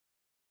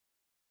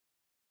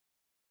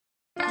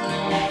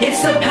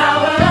It's the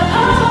power of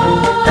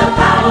hope. The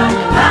power of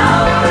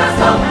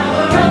hope.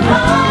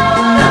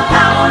 The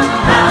power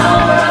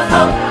of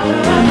hope.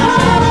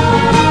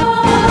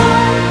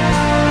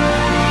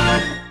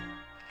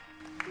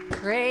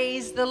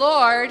 Praise the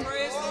Lord.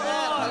 Praise the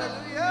Lord.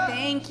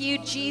 Thank you,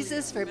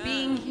 Jesus, for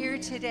being here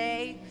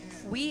today.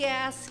 We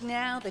ask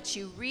now that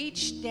you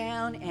reach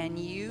down and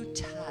you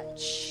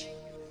touch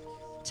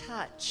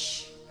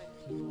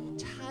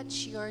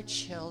your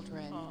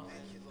children.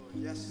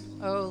 Yes.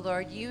 Oh,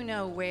 Lord, you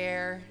know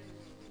where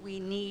we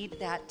need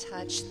that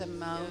touch the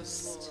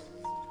most.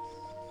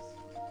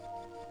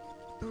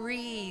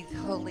 Breathe,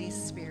 Holy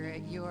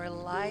Spirit, your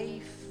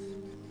life,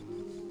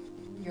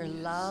 your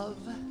love.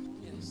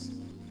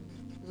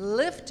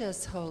 Lift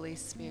us, Holy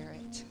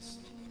Spirit.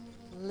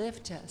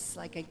 Lift us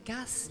like a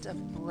gust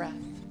of breath.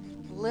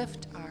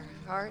 Lift our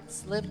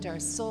hearts, lift our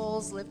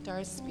souls, lift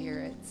our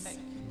spirits.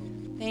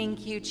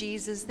 Thank you,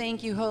 Jesus.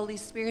 Thank you, Holy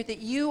Spirit, that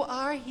you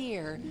are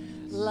here,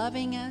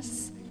 loving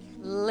us,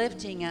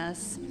 lifting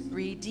us,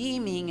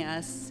 redeeming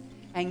us,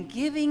 and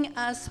giving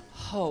us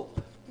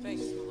hope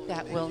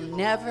that will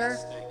never,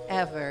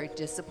 ever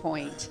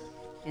disappoint.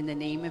 In the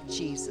name of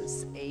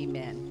Jesus,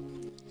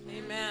 amen.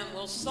 Amen.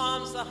 Well,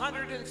 Psalms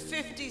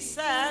 150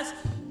 says,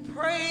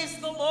 praise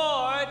the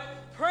Lord,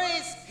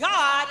 praise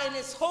God in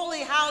his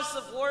holy house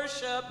of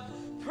worship,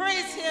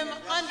 praise him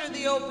under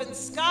the open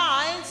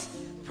skies,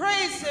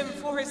 praise him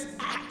for his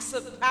acts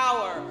of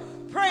power,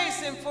 praise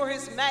him for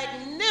his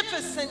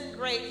magnificent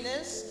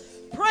greatness,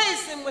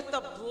 praise him with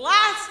the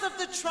blast of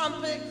the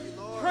trumpet,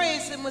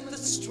 praise him with the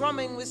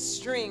strumming with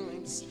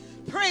strings,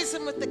 praise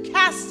him with the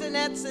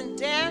castanets and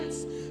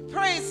dance,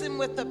 praise him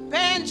with the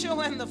banjo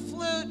and the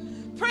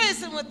flute,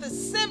 praise him with the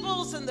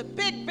cymbals and the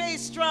big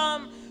bass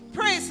drum.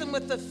 Praise him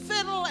with the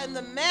fiddle and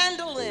the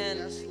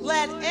mandolin.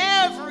 Let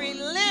every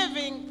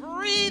living,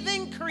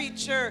 breathing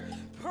creature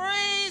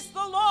praise the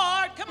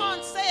Lord. Come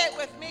on, say it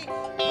with me.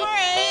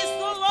 Praise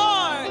the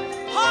Lord.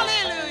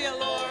 Hallelujah,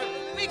 Lord.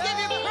 We give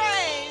you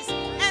praise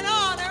and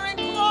honor and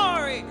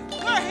glory.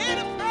 We're here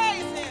to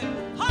praise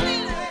him.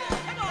 Hallelujah.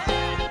 Come on.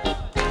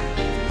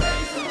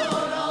 Praise the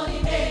Lord, all ye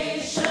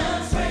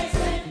nations. Praise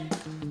him.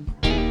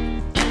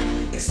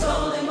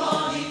 Extol him,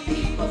 all ye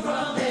people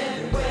from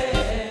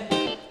everywhere.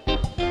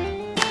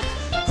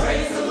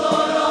 Praise the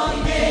Lord, all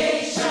ye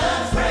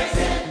nations. Praise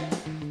him.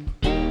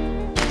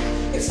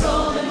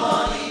 Extol him,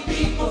 all ye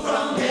people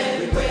from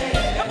everywhere.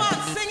 Come on,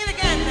 sing it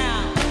again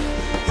now.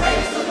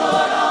 Praise the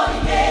Lord, all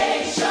ye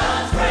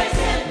nations. Praise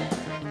him.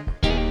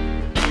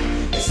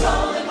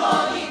 Extol him,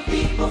 all ye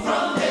people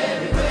from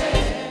everywhere.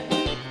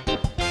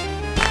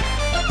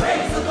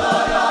 Praise the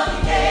Lord, all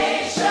ye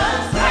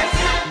nations. Praise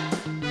him.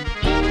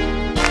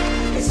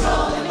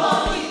 Extol him,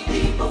 all ye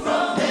people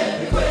from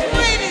everywhere.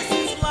 Great is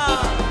his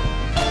love.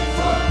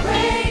 For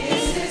great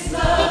is his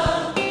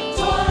love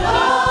toward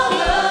all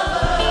of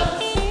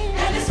us,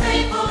 and his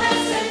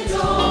faithfulness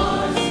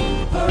endures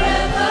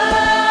forever.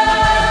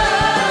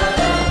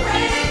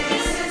 Great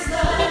is his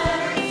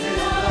love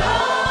toward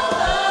all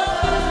of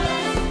us,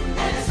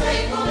 and his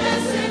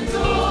faithfulness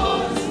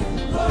endures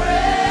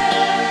forever.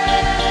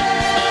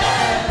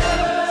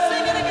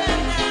 Sing it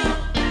again now.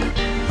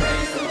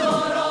 Praise the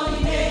Lord, all ye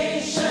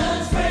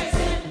nations, praise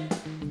him.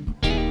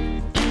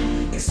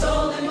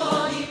 Extol him,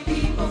 all ye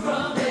people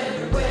from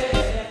everywhere.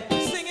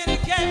 Sing it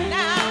again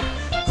now.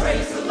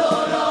 Praise the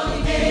Lord, all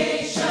ye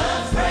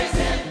nations, praise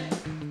him.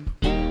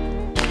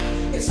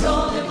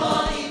 Extol him,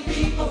 all ye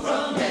people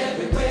from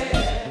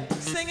everywhere.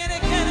 Sing it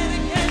again and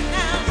again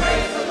now.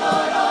 Praise the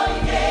Lord, all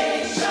ye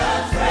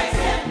nations, praise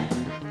him.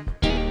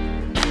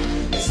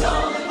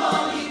 Extol him,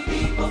 all ye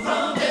people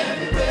from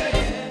everywhere.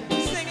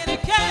 Sing it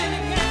again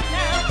and again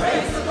now.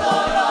 Praise the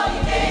Lord, all ye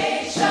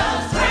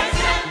nations, praise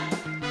him.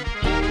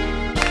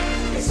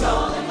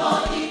 Extol him,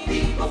 all ye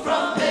people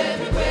from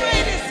everywhere.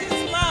 Great is his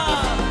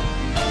love.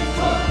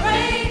 For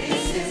great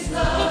is his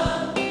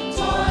love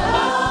toward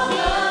all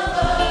of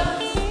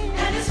us,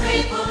 and his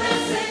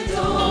faithfulness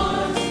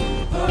endures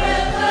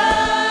forever.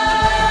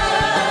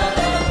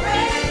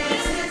 Great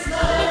is his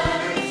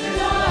love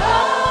toward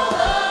all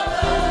of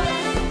us,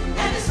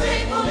 and his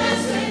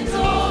faithfulness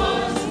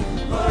endures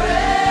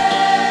forever.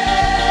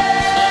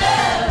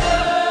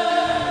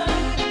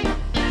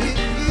 If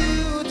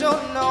you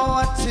don't know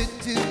what to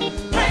do,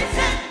 Praise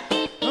him,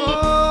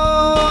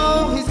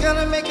 oh, he's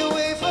gonna make a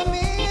way for me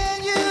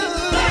and you.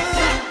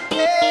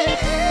 Yeah,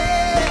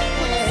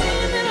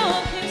 It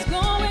all keeps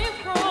going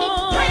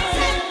wrong. praise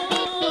him,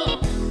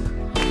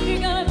 You're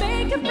gonna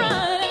make it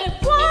right.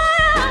 Why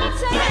I'm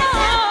taking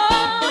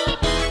on?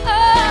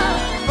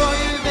 boy,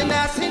 you've been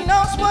asking, he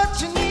knows what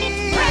you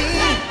need.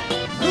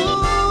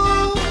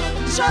 Ooh,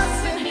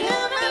 trust in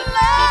him and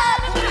let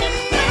him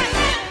lead.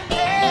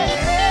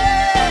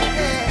 Yeah.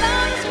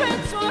 God's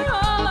grace for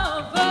all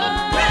of us.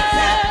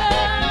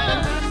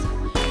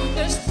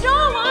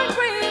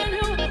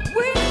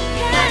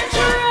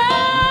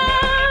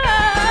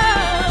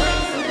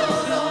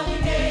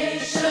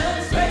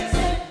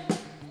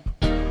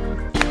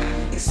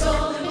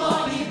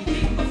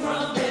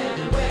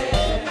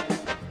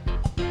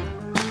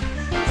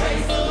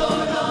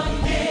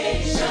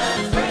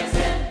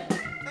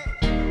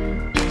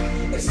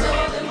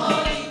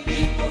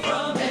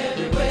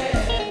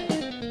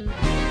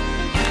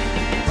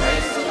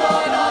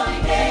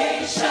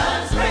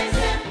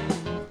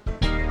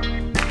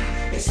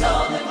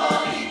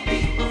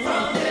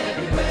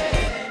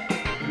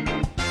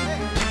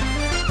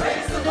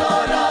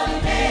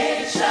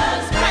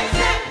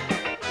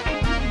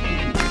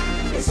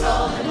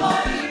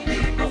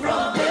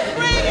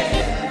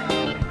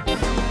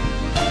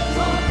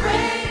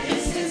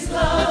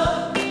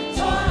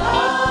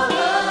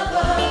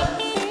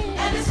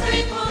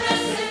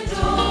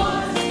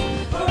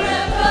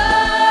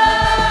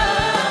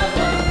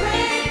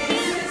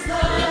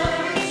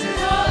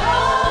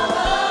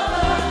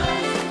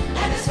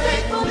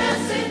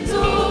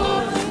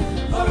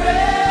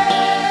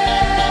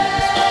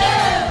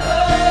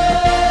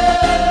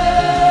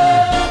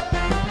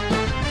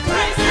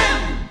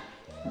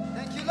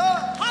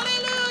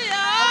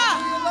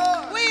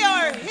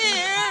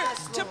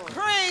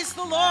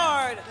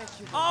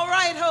 Lord. All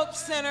right, Hope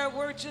Center,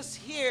 we're just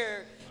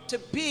here to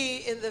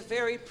be in the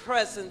very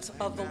presence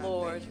of the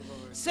Lord.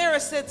 Sarah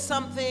said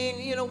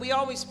something, you know, we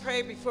always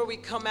pray before we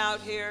come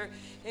out here.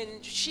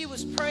 And she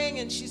was praying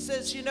and she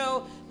says, you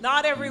know,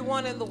 not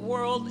everyone in the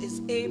world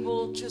is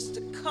able just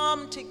to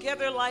come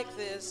together like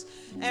this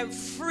and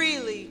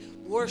freely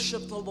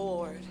worship the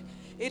Lord.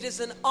 It is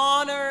an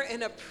honor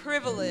and a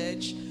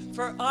privilege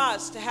for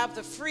us to have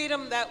the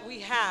freedom that we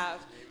have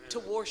to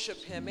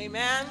worship him.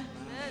 Amen?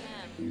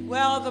 Amen.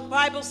 Well, the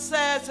Bible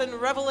says in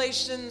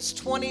Revelations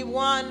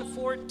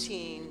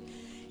 21:14,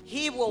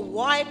 he will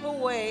wipe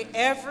away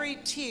every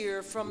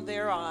tear from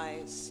their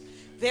eyes.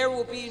 There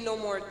will be no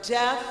more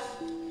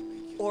death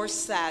or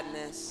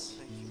sadness.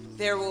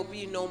 There will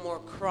be no more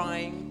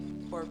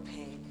crying or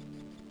pain.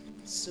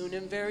 Soon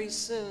and very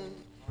soon,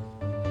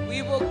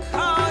 we will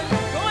come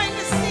going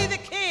to see the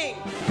King.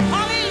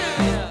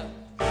 Hallelujah.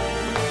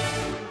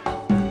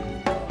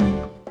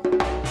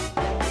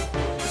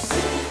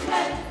 Soon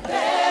and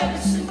very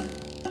soon,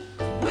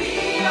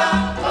 we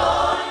are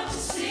going to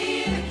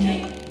see the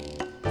King.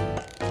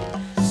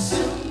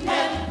 Soon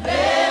and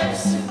very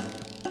soon,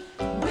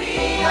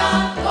 we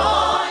are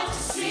going to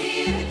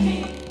see the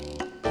King.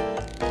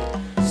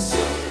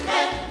 Soon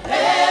and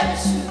very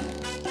soon,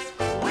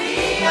 we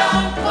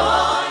are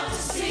going to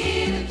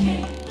see the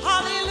King.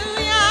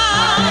 Hallelujah.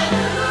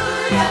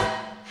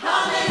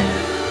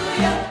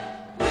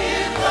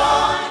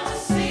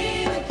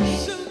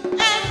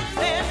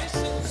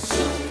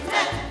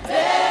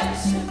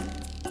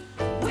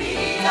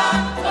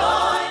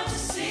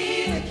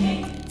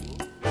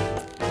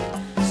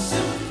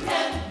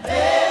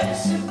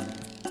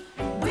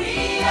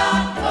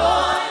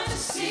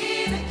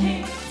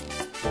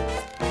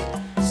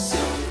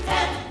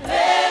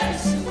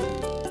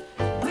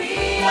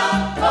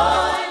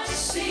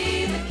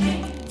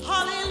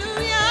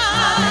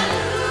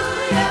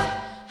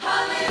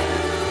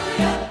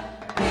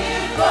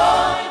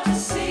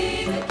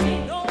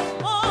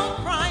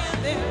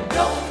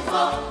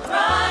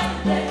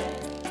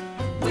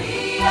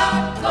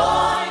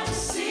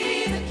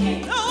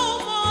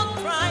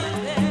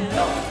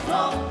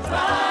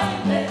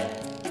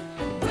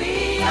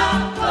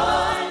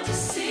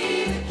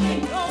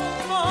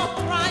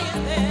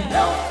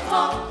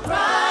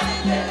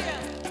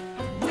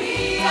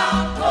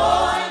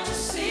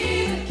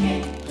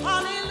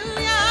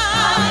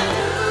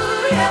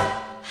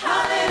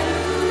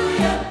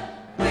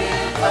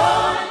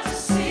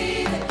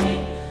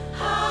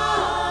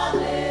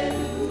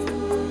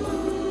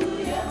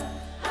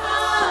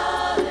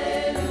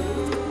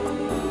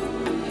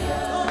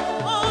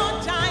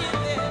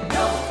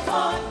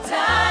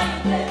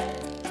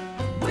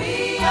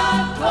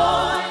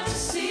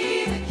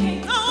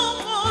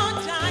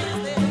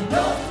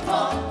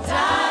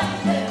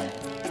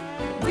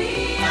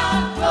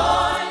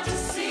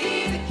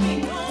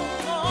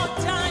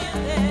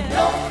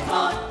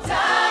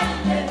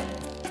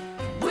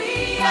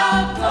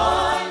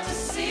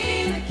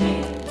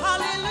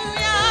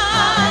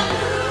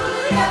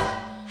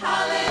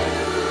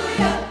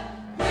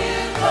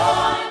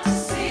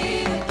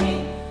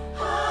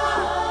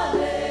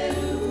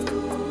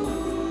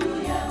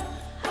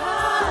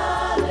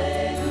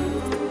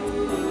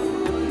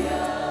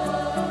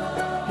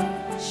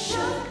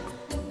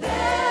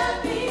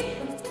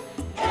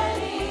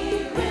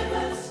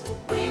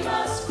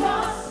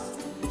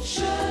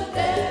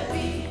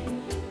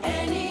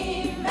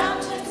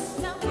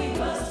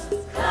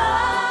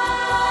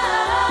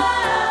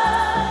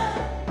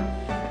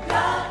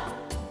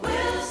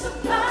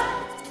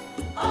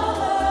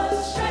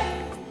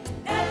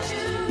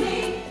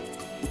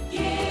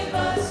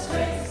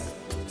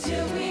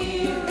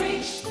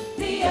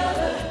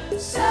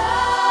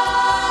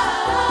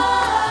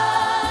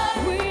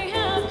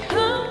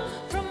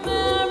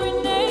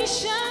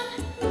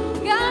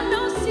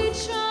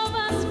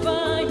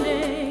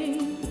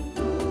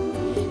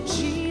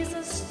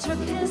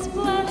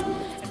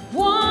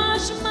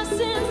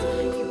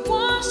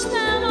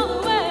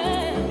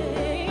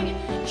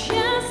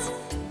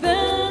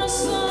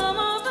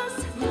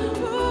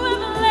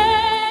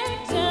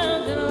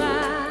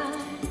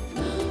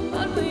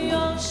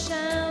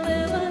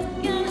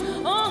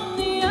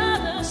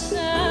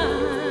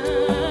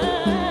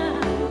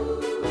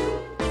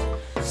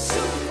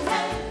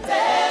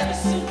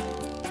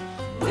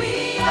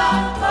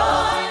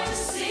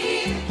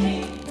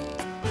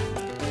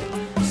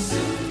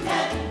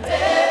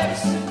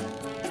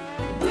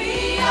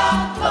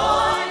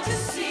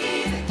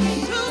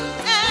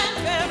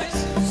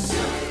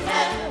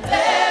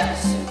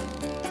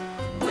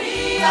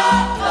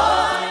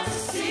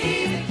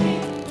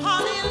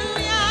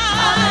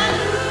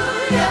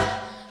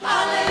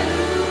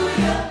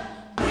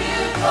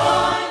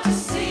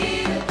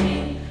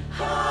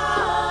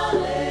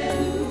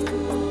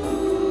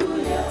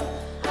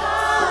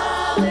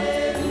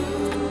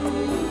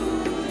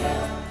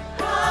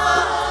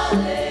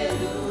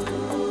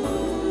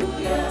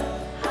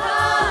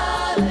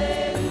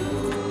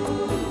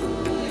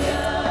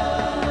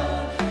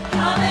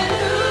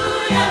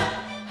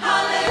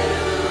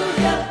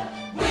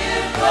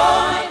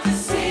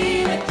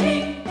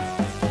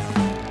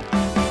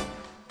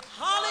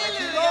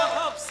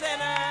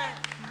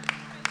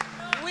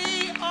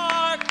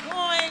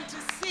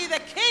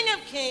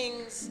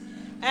 Kings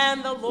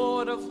and the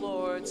Lord of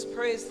Lords.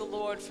 Praise the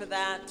Lord for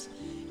that.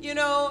 You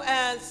know,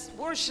 as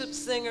worship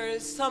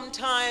singers,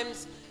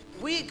 sometimes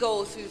we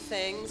go through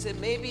things and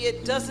maybe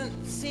it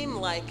doesn't seem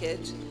like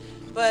it,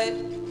 but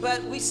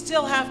we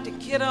still have to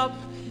get up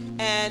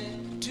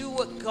and do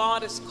what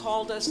God has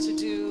called us to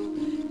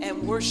do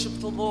and worship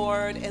the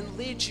Lord and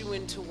lead you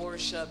into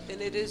worship. And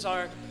it is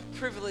our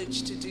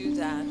privilege to do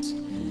that.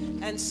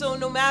 And so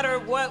no matter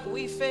what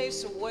we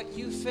face or what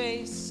you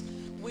face,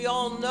 we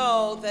all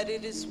know that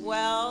it is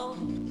well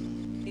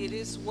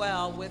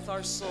with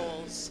our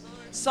souls.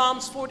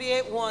 Psalms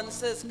 48:1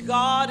 says,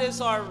 God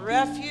is our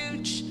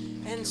refuge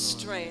and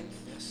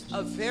strength,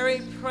 a very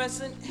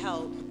present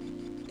help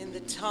in the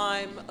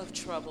time of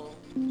trouble.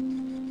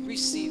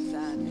 Receive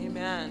that,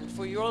 amen,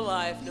 for your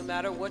life, no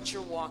matter what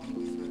you're walking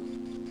through.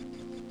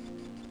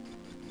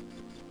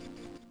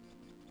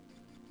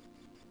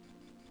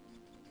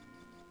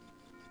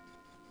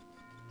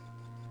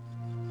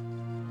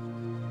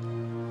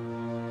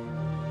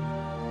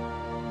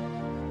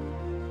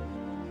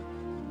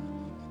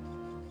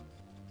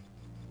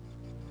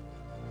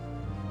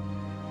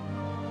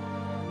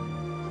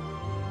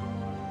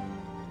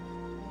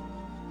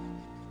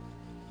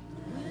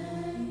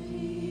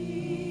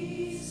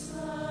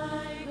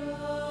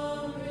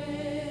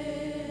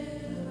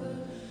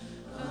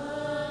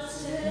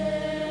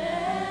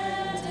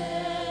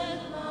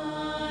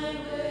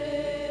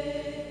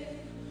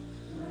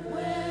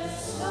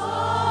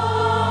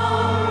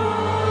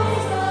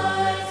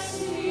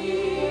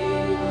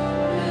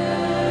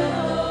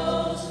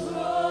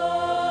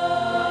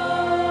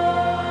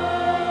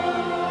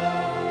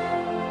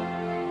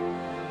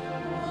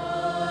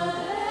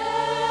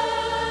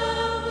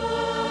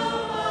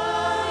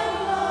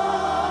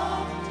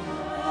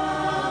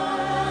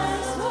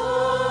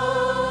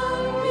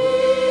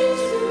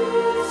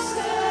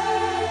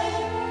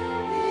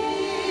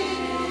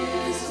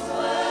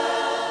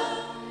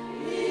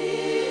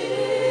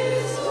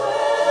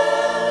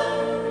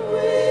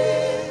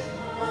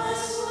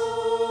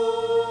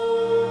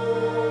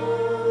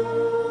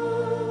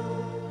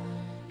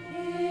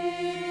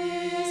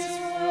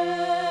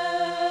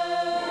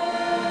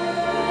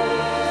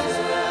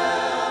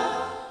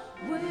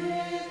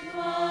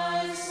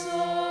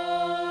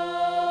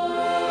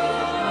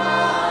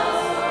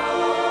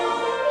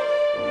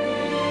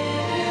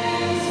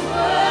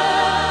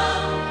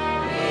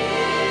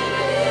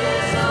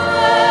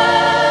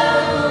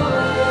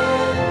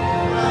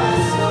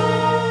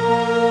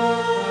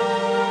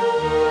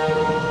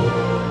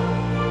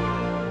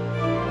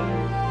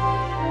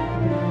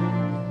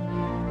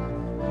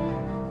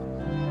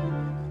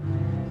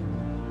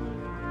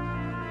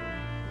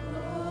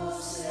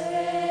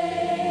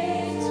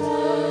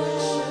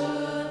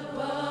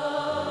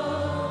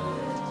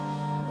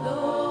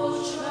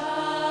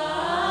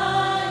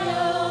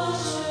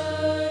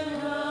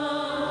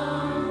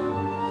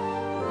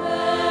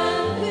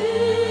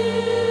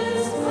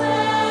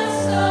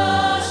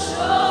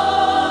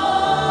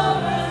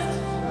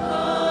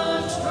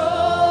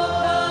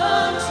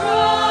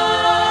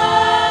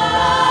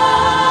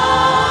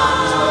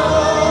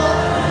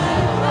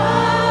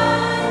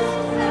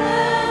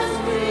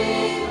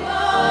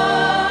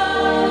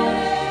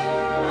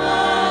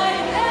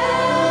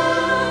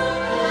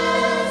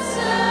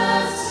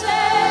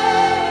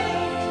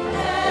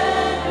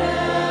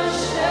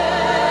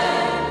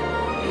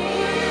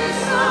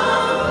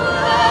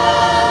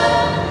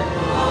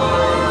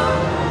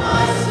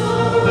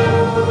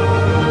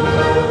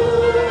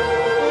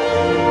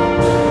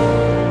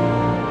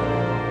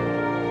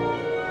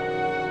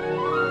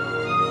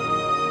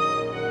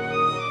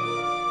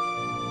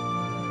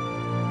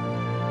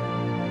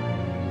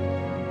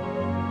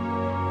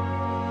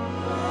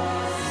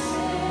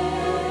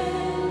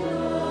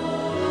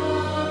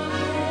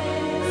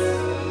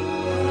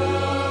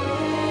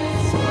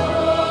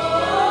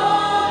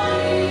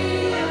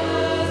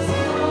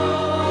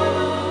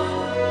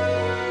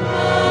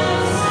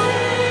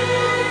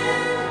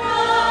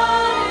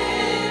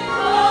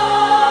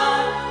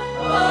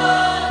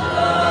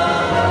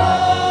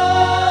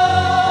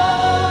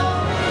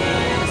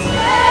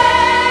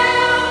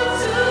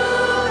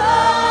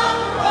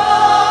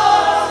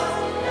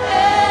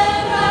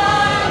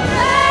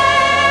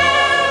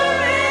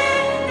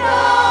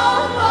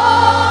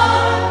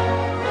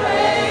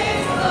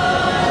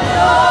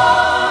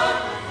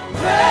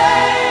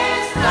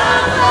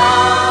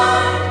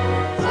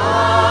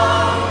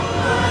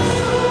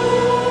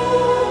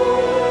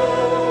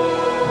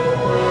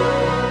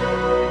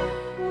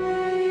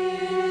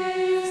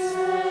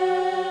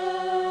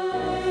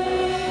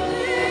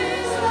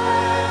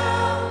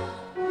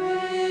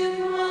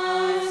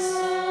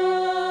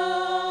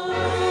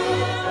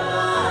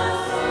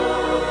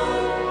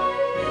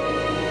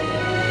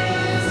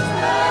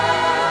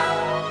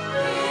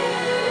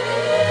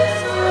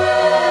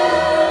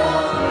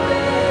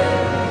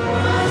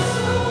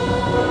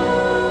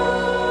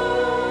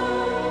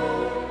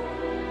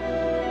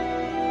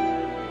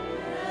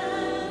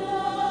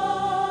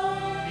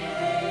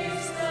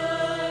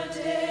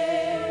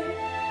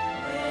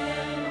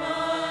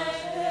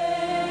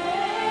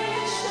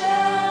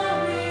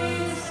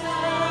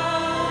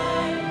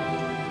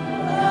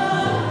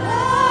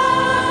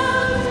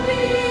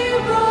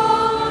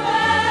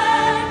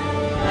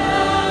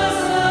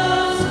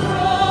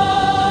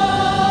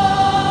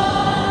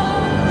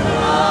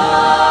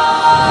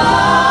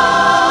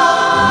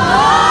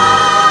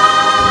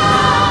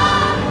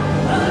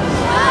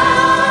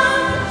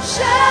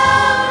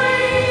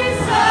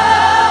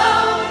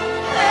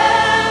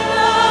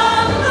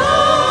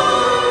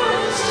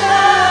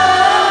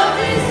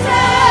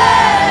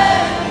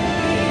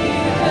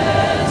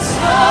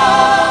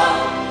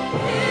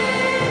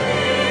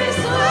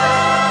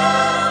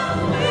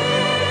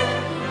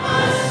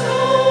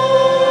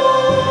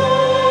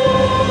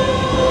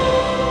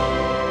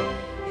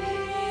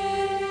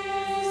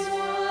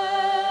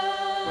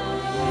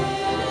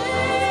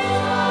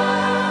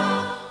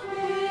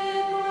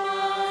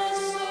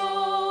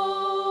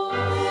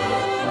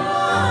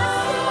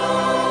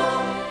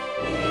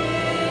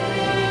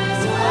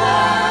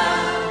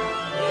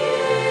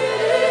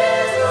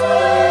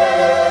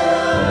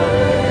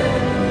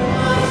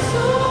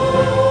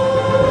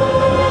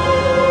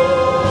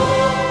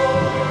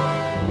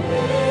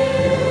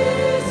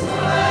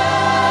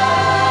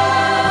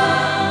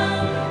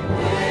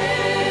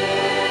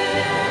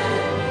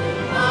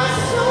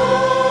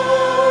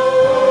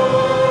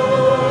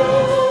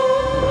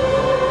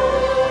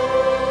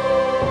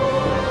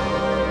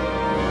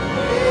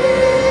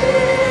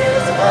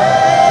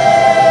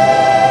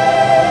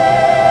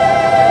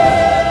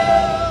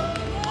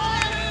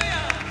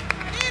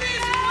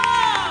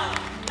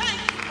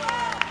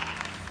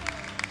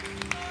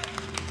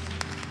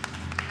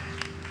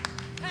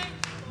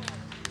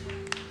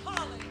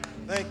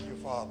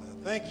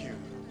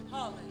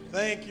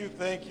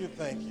 you,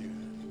 thank you.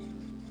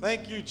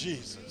 Thank you,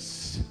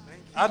 Jesus.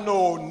 I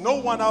know no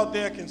one out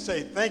there can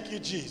say, thank you,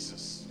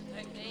 Jesus.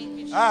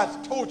 I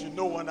told you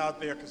no one out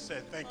there can say,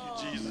 thank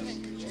you,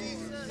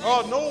 Jesus.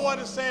 Oh, no one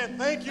is saying,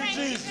 thank you,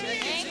 Jesus.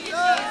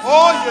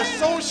 Oh, you're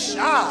so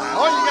shy.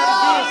 All you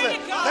got to do is say,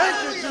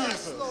 thank you,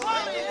 Jesus.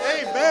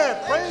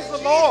 Amen. Praise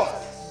the Lord.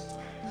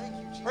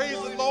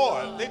 Praise the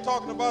Lord. They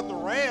talking about the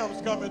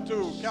Rams coming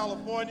to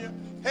California.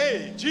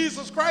 Hey,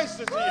 Jesus Christ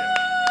is here.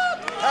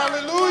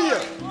 Hallelujah.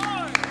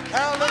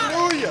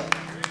 Hallelujah.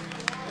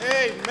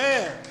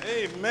 Amen.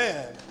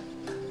 Amen.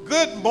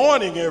 Good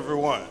morning,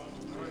 everyone.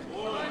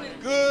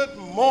 Good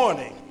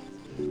morning.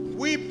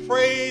 We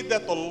pray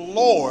that the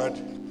Lord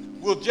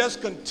will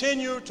just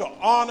continue to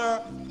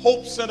honor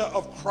Hope Center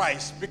of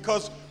Christ,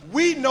 because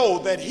we know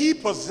that he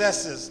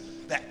possesses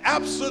the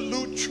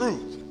absolute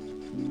truth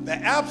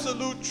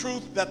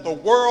that the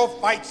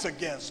world fights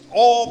against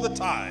all the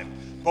time.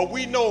 But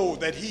we know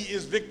that he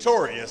is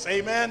victorious.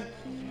 Amen?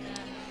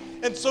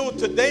 And so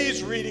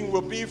today's reading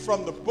will be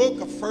from the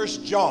book of 1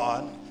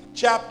 John,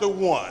 chapter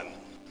 1.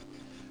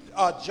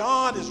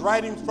 John is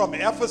writing from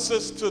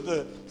Ephesus to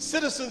the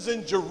citizens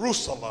in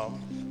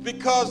Jerusalem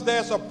because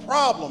there's a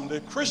problem. The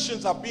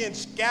Christians are being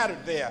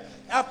scattered there.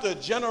 After a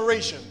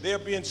generation, they're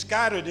being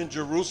scattered in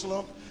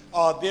Jerusalem.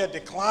 They're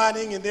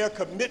declining in their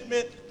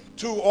commitment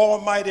to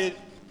Almighty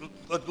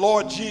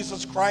Lord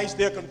Jesus Christ.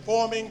 They're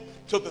conforming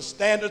to the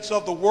standards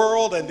of the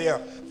world, and they're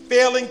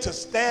failing to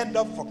stand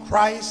up for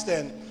Christ,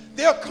 and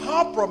they're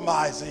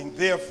compromising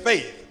their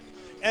faith,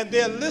 and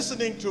they're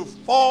listening to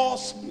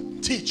false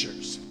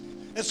teachers.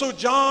 And so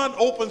John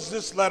opens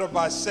this letter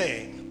by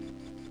saying,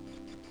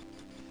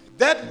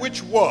 that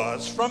which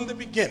was from the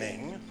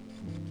beginning,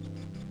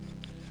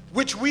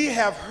 which we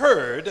have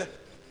heard,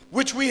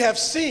 which we have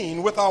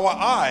seen with our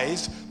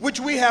eyes, which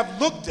we have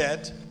looked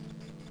at,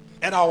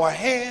 and our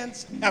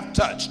hands have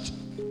touched.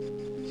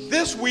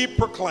 This we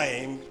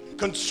proclaim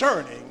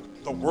concerning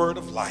the word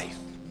of life.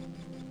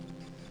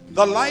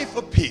 The life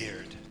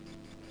appeared.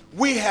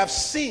 We have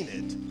seen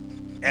it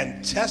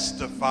and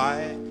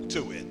testify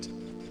to it.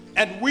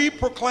 And we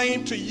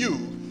proclaim to you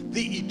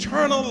the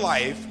eternal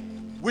life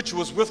which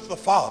was with the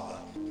Father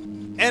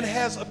and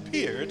has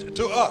appeared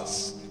to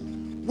us.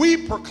 We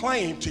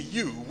proclaim to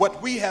you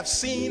what we have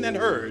seen and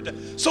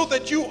heard, so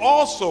that you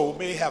also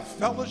may have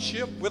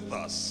fellowship with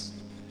us.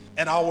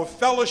 And our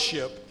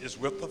fellowship is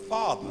with the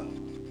Father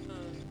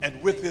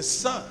and with his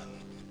Son,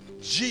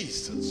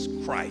 Jesus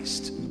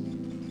Christ.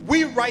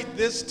 We write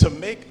this to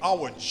make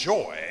our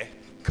joy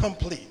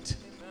complete.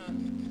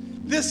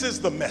 This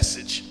is the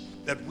message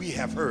that we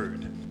have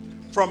heard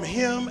from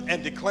him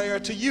and declare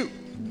to you.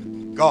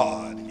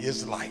 God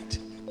is light.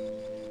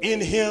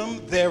 In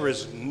him there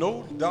is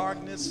no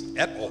darkness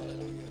at all.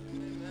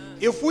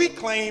 If we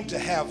claim to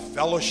have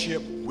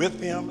fellowship with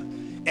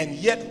him and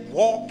yet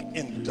walk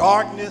in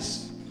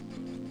darkness,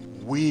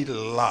 we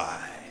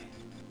lie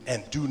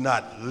and do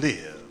not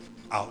live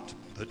out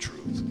the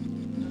truth.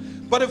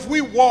 But if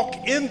we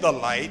walk in the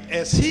light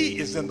as he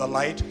is in the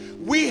light,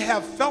 we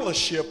have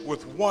fellowship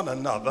with one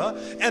another,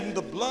 and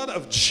the blood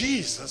of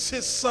Jesus,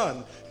 his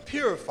Son,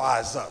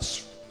 purifies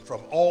us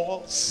from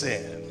all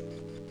sin.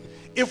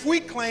 If we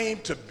claim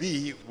to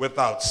be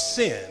without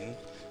sin,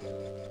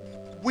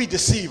 we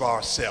deceive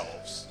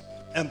ourselves,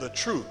 and the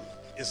truth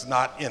is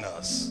not in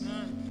us.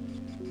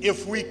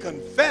 If we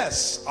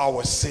confess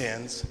our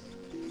sins,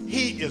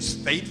 he is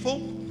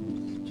faithful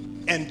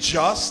and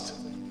just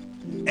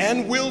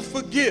and will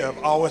forgive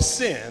our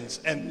sins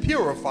and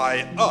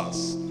purify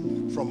us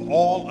from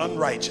all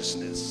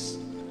unrighteousness.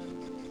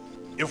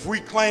 If we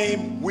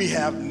claim we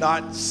have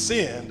not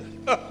sinned,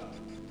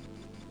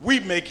 we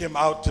make him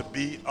out to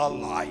be a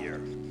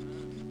liar,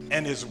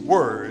 and his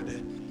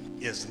word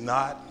is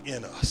not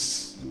in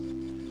us.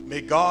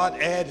 May God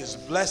add his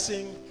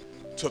blessing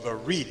to the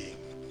reading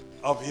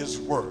of his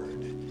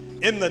word.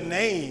 In the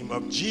name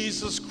of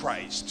Jesus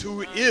Christ,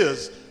 who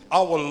is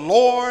our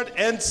Lord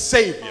and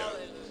Savior.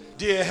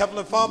 Dear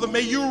Heavenly Father,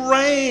 may you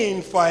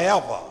reign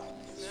forever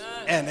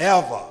and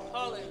ever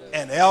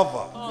and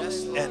ever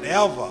and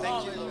ever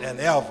and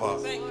ever.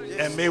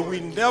 And may we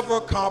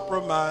never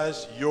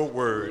compromise your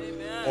word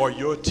or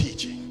your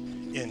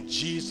teaching. In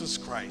Jesus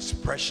Christ's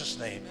precious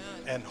name.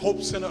 And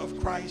Hope Center of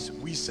Christ,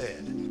 we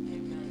said,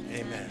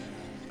 amen.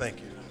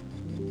 Thank you.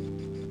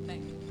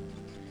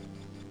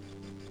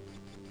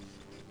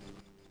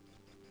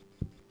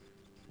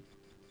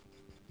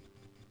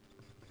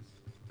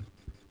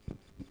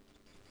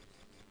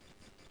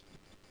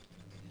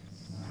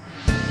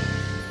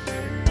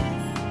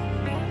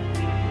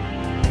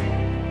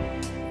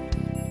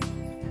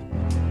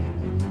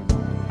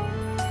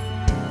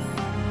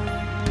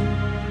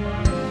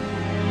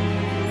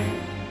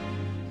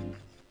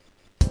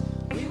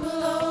 We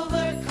will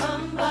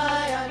overcome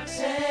by our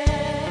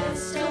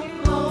testimony,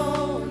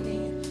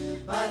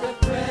 by the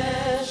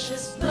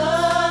precious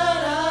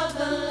blood of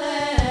the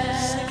Lamb.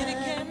 Sing it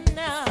again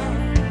now.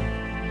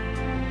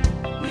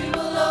 We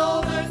will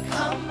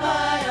overcome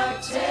by our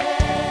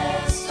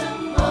testimony,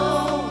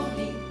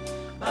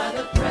 by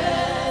the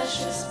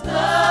precious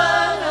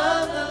blood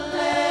of the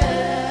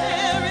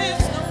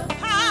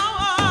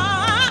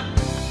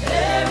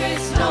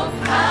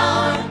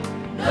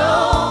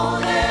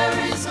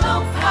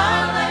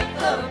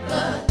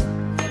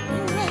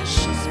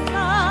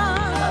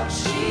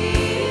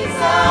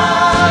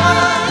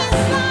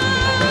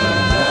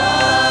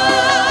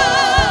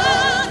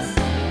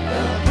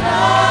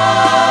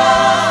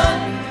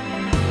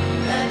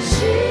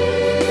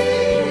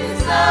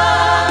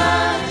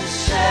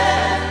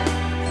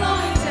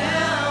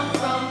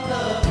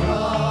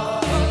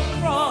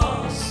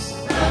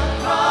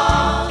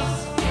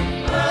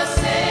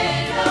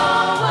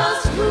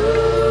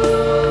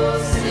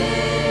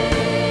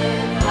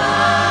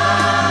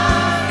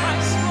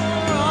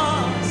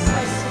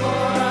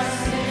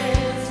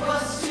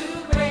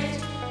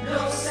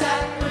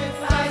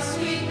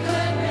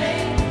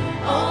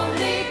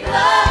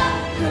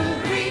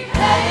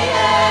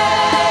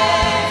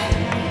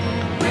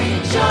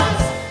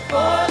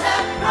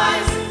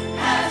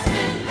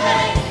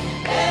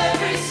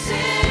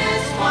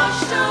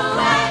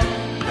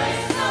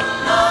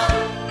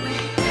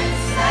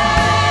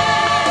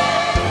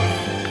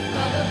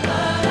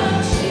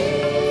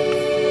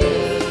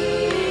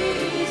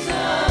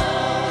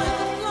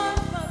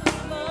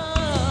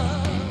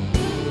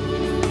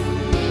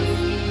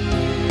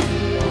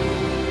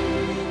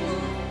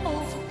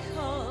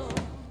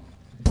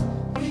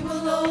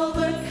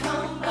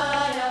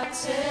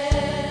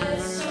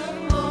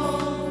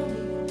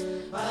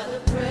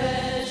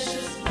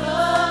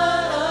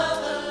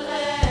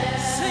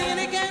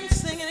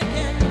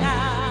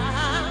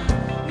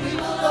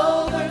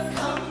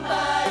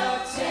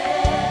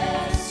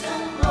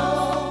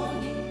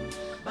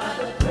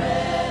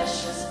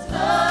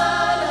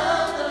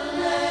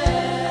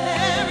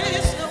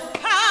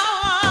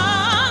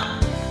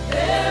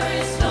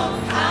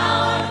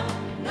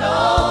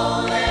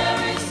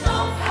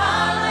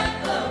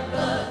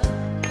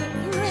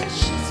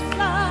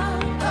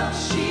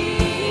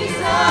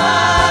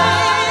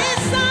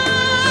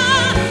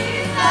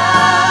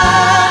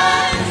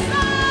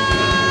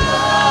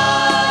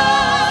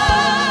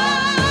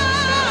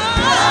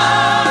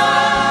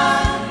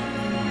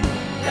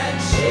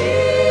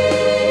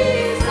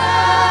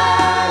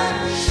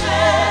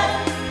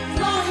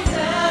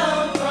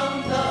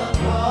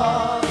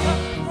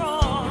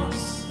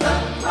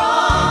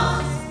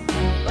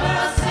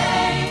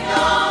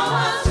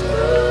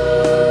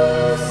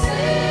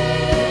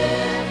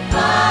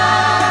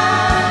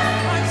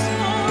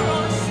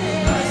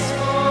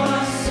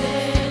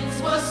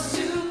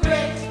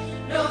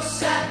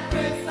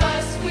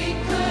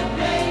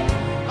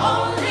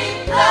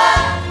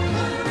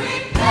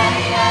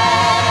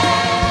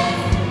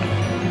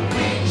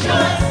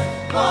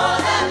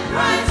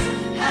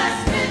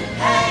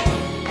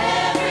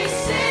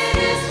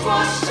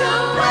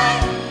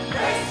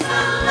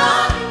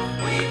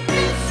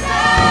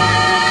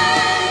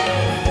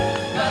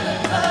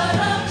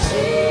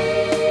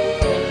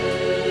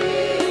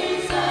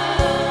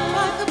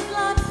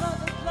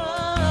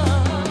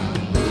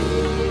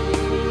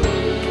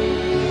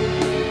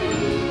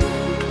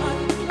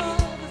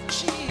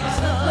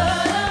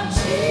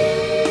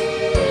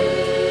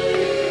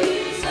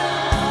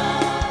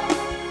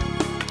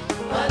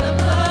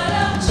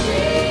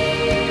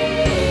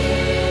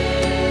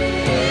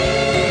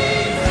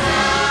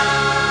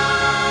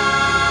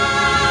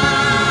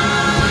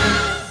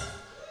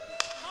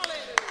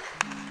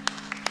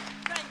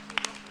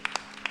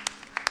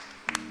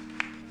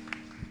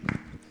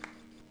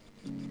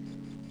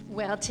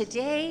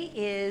today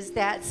is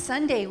that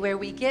Sunday where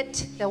we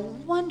get the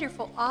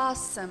wonderful,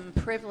 awesome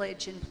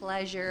privilege and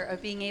pleasure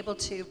of being able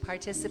to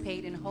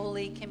participate in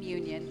Holy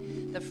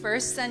Communion, the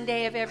first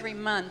Sunday of every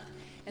month.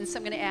 And so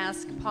I'm going to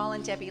ask Paul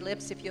and Debbie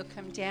Lips if you'll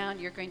come down.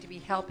 You're going to be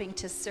helping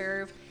to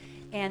serve.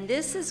 And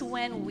this is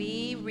when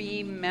we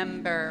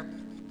remember,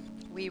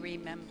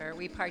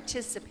 we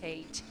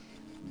participate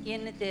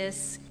in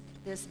this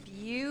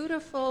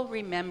beautiful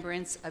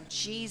remembrance of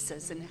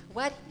Jesus and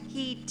what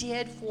he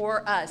did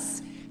for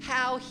us,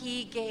 how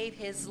he gave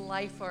his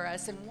life for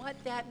us, and what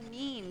that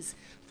means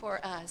for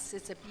us.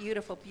 It's a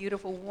beautiful,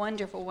 beautiful,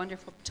 wonderful,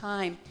 wonderful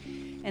time.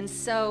 And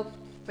so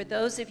for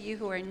those of you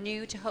who are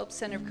new to Hope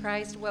Center of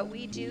Christ, what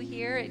we do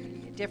here,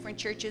 different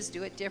churches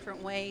do it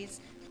different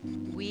ways.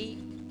 I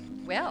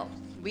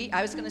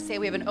was going to say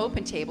we have an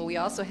open table. We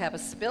also have a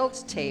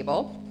spilled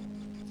table.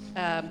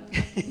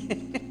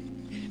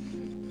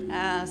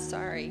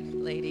 Sorry,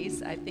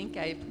 ladies. I think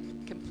I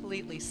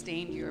completely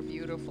stained your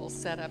beautiful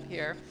setup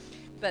here.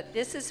 But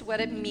this is what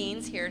it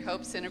means here at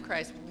Hope Center of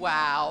Christ.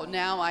 Wow,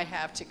 now I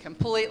have to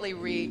completely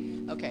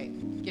okay,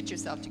 get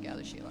yourself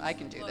together, Sheila. I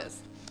can do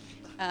this.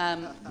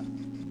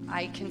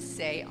 I can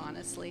say,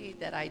 honestly,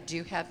 that I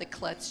do have the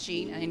klutz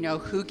gene. I know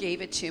who gave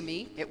it to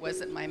me. It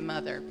wasn't my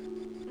mother.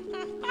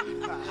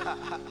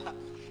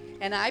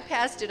 And I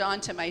passed it on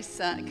to my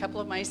son, a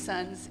couple of my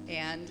sons,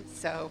 and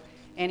so,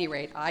 at any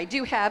rate, I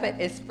do have it.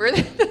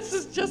 This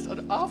is just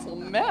an awful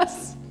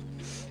mess.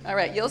 All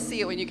right, you'll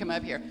see it when you come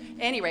up here.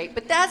 Any rate,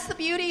 but that's the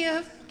beauty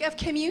of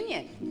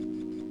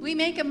communion. We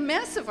make a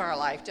mess of our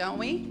life, don't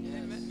we?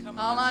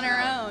 All on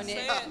our own.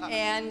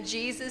 And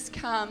Jesus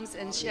comes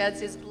and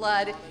sheds his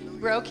blood,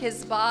 broke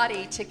his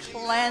body to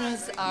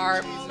cleanse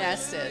our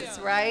messes,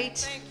 right?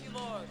 Thank you,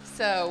 Lord.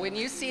 So when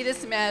you see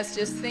this mess,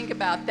 just think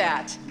about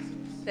that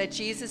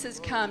Jesus has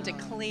come to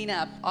clean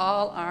up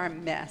all our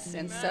mess,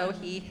 and so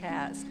he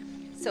has.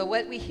 So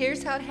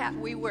here's how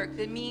we work.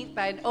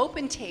 By an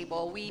open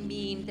table, we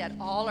mean that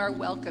all are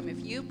welcome.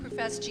 If you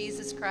profess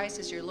Jesus Christ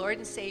as your Lord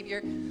and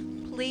Savior,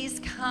 please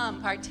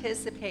come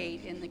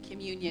participate in the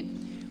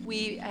communion.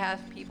 We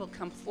have people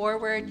come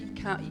forward,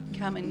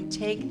 come and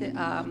take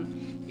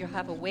you'll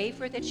have a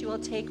wafer that you will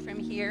take from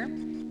here.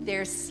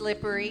 They're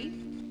slippery.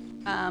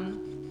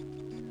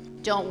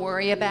 Don't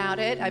worry about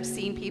it. I've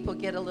seen people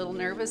get a little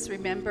nervous.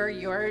 Remember,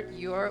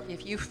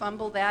 if you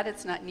fumble that,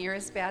 it's not near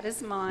as bad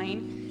as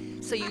mine.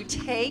 So you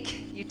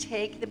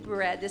take the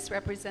bread. This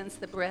represents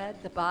the bread,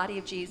 the body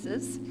of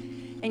Jesus,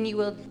 and you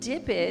will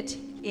dip it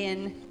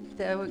in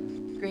the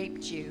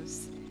grape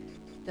juice,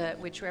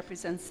 which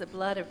represents the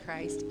blood of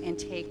Christ, and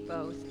take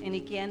both. And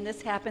again,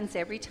 this happens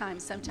every time.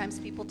 Sometimes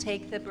people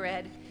take the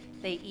bread,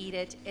 they eat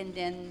it, and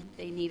then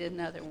they need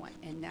another one,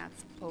 and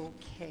that's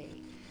okay.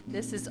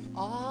 This is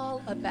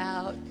all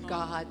about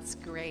God's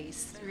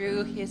grace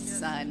through his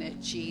Son,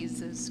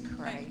 Jesus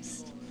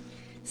Christ.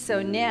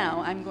 So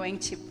now I'm going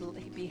to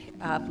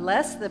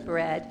bless the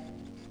bread,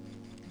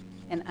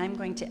 and I'm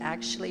going to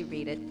actually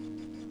read it.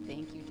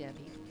 Thank you,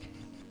 Debbie.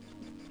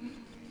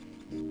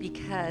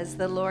 Because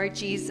the Lord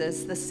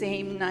Jesus, the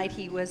same night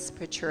he was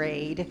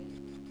betrayed,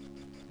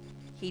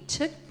 he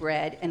took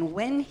bread, and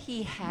when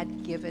he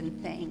had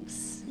given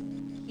thanks,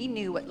 he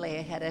knew what lay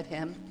ahead of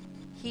him.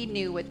 He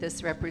knew what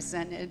this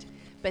represented,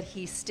 but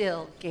he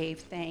still gave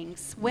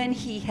thanks. When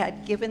he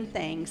had given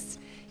thanks,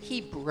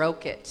 he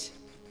broke it.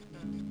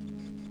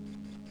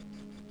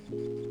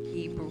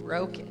 He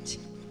broke it,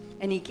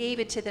 and he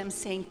gave it to them,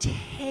 saying,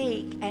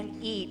 "Take and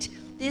eat.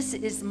 This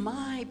is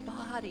my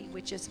body,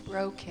 which is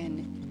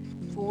broken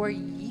for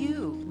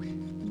you.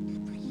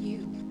 For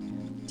you.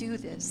 Do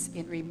this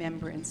in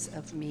remembrance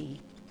of me."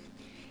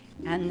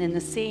 And in the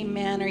same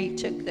manner, he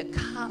took the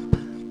cup.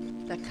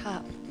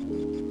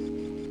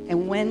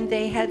 And when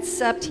they had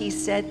supped, he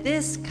said,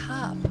 "This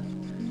cup,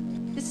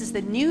 this is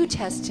the New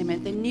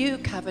Testament, the new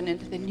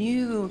covenant, the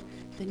new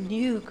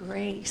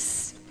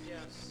grace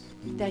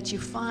that you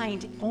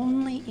find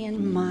only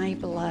in my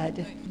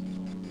blood.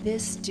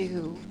 This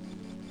do,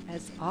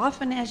 as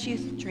often as you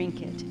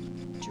drink it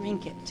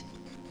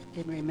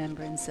in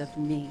remembrance of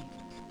me."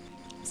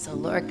 So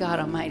Lord God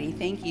Almighty,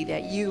 thank you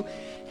that you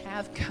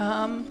have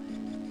come.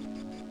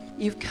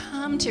 You've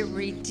come to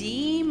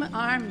redeem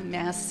our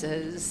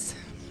messes.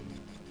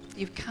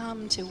 You've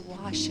come to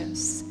wash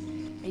us,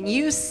 and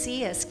you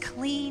see us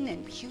clean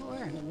and pure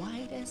and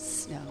white as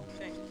snow.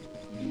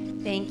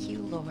 Thank you,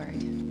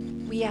 Lord.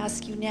 We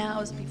ask you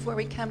now, before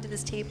we come to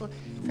this table,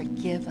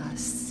 forgive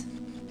us.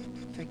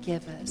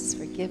 Forgive us.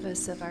 Forgive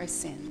us of our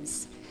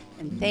sins.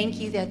 And thank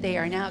you that they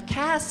are now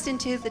cast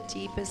into the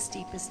deepest,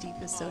 deepest,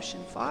 deepest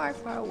ocean, far,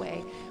 far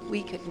away.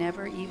 We could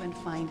never even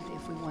find it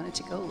if we wanted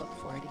to go look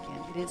for it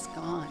again. It is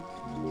gone.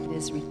 It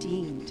is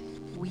redeemed.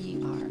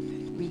 We are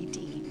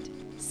redeemed.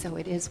 So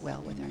it is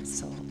well with our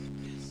soul.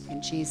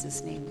 In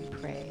Jesus' name we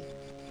pray.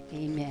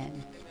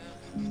 Amen.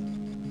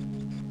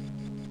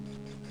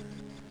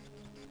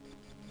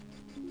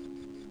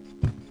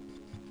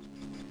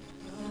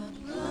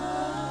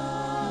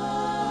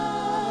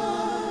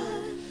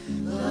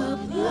 The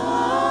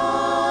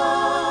blood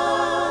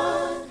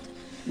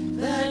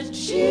that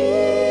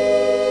Jesus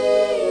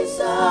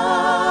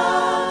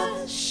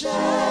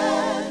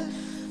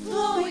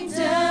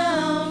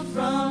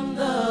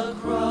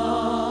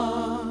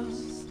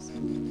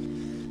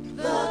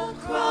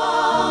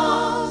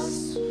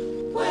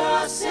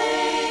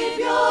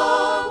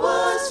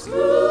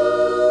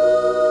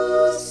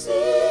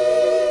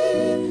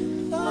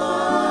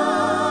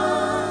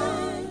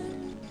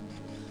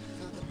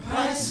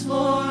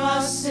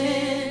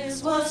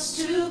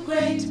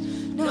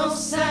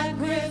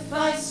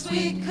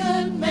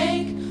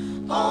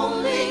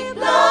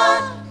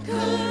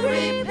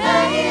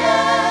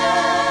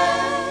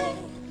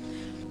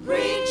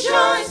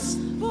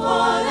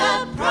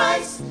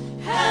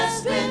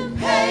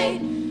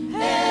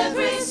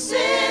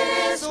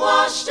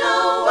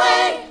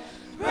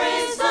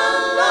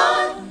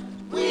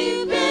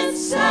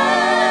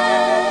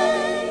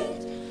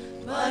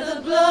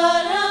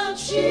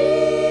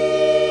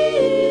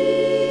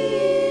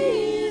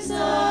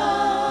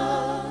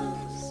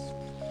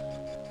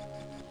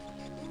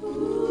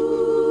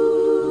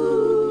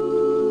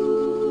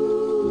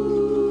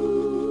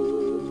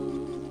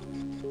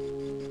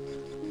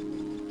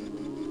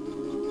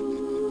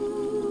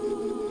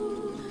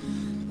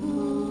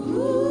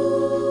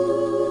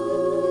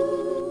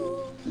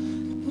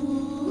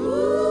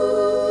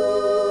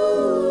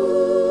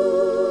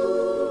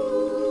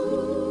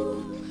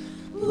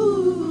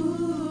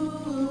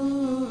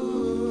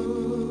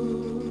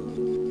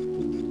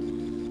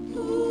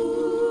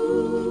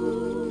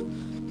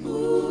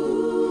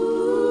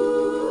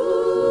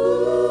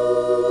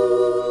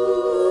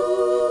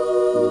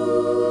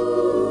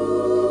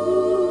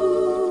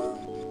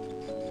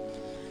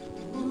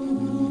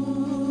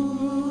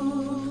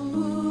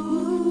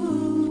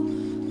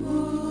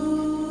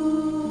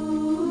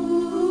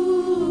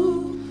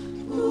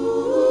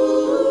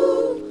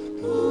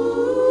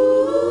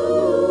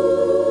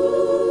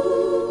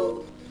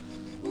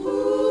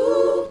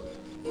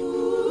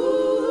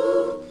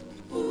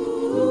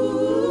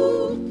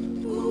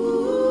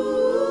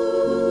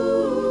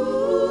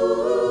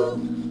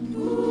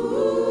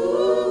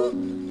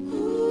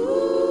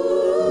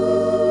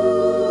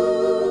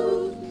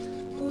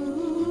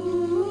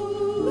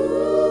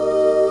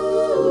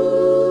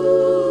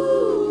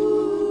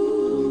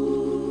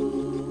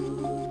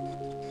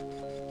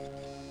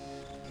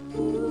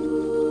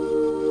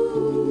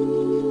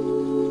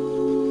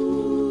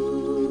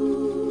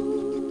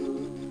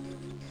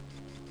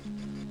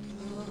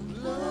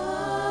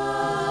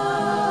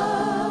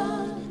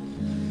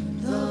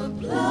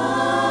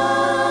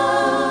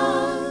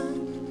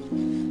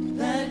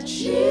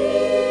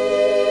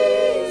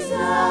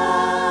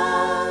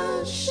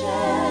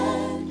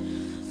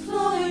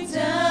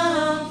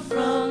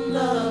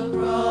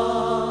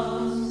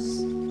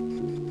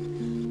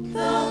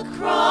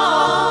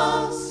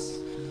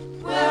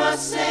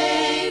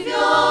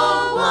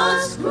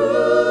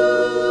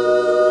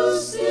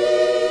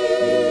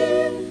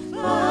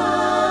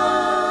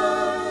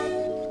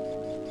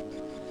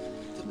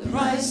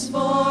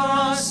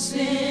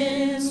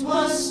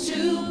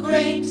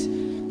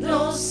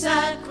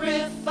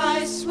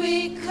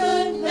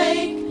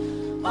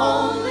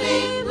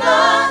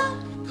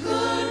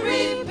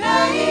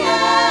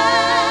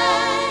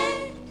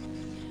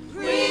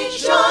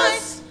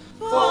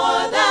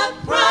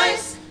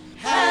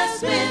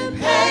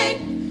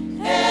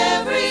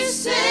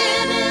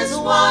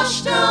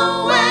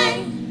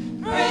away.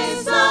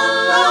 Praise the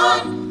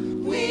Lord,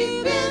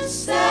 we've been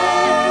saved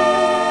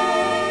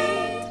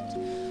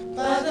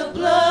by the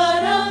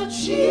blood of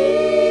Jesus.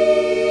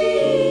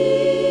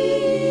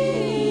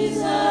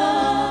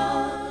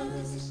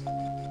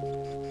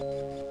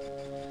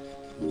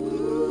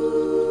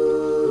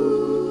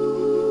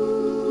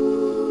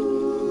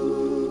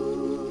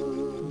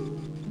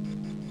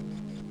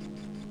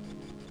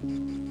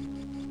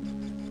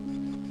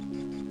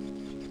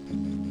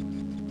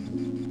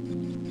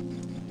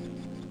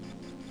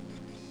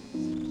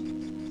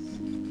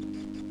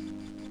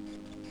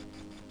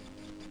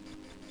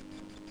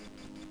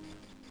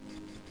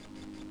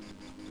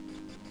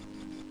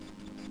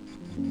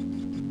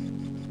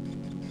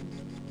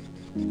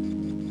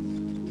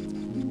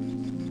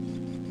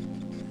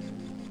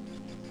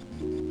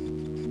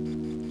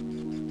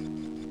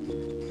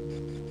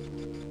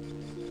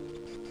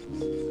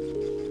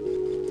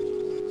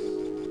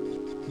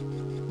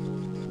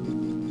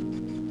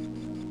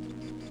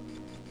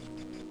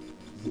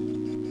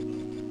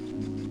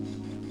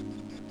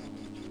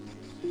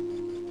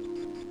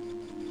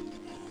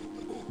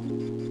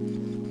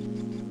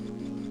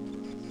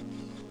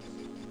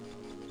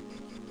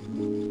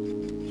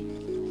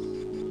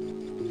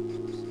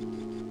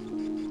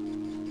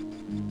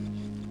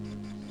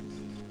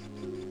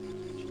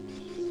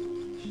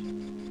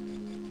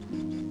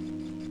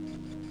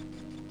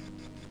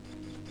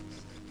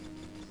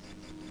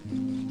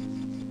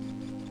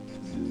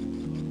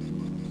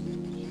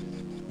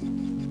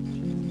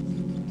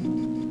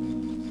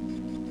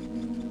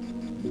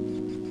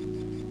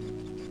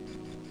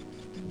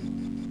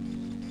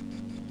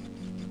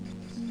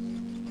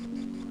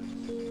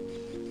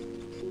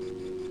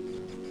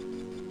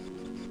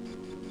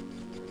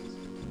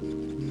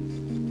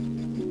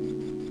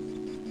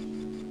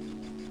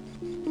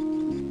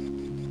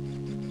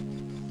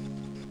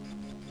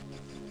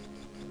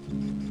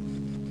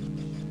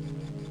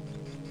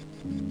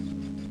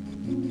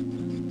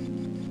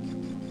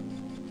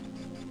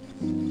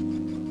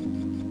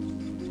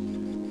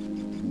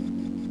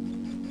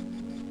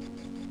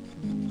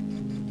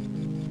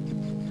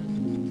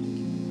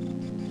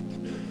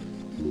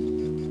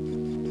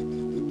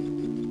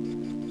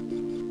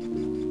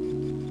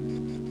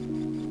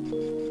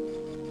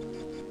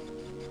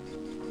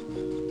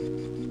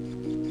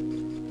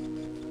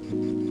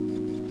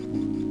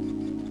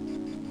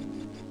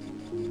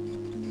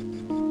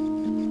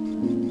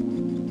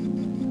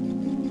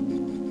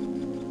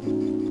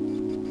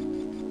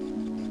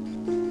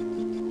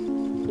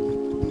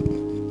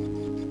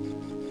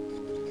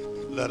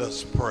 Let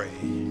us pray.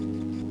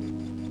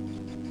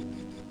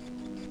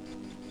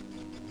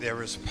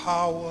 There is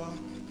power,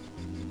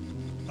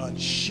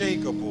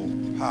 unshakable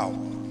power,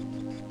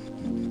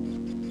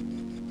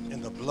 in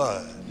the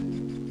blood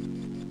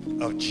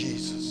of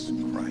Jesus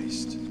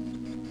Christ.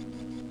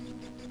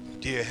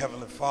 Dear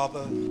Heavenly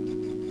Father,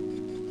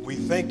 we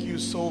thank you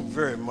so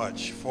very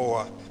much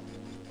for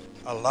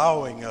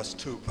allowing us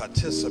to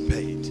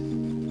participate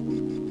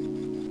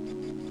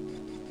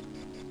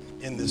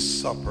in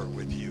this supper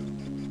with you.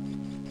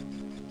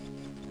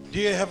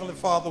 Dear Heavenly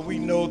Father, we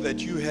know that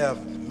you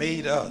have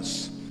made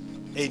us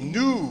a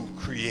new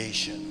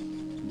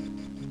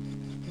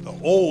creation. The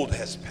old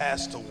has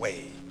passed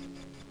away.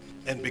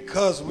 And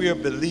because we are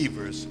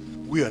believers,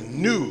 we are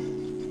new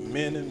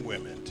men and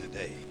women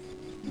today.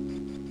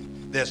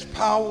 There's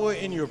power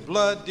in your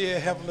blood, dear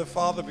Heavenly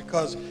Father,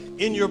 because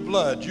in your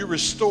blood you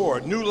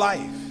restore new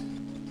life.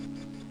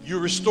 You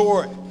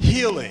restore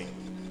healing.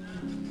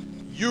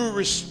 You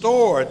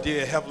restore,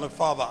 dear Heavenly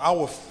Father,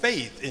 our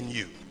faith in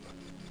you.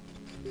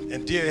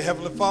 And dear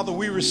Heavenly Father,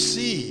 we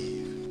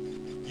receive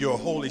your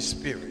Holy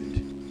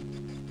Spirit.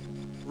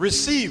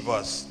 Receive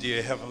us,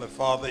 dear Heavenly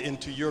Father,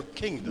 into your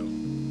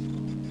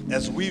kingdom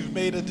as we've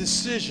made a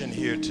decision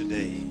here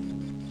today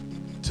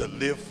to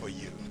live for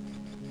you,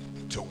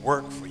 to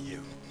work for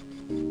you,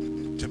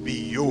 to be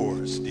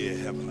yours, dear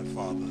Heavenly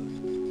Father,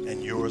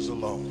 and yours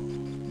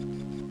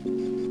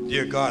alone.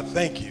 Dear God,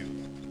 thank you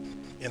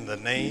in the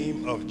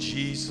name of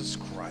Jesus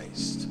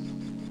Christ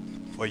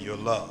for your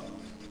love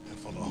and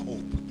for the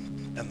hope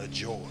and the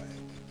joy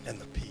and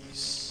the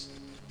peace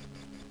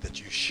that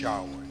you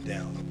shower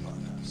down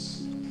upon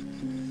us.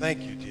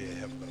 Thank you, dear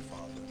Heavenly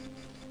Father.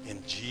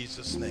 In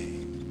Jesus'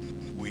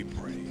 name we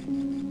pray.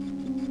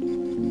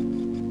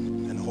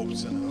 And hope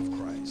sinner of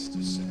Christ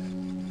is said.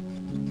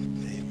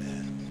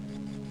 Amen.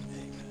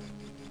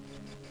 Amen.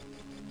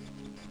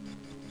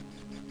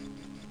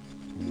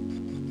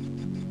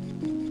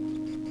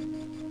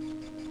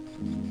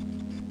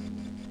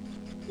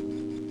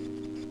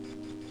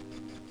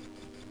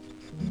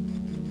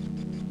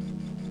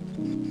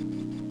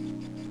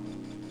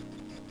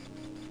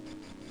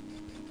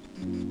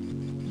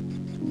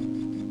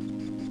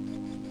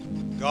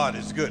 God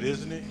is good,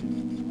 isn't he?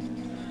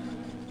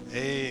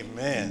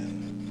 Amen.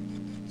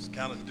 It's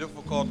kind of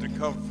difficult to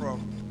come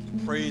from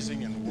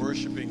praising and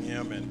worshiping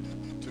him and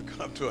to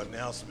come to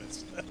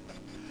announcements.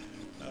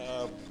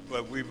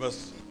 But we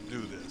must do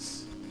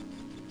this.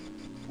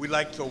 We'd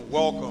like to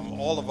welcome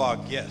all of our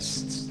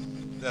guests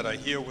that are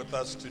here with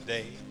us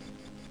today.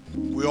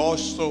 We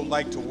also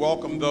like to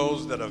welcome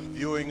those that are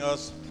viewing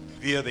us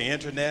via the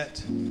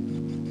internet.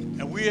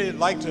 And we'd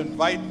like to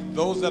invite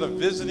those that are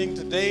visiting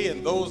today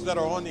and those that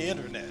are on the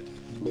internet.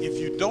 If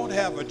you don't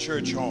have a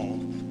church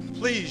home,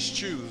 please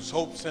choose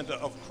Hope Center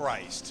of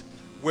Christ,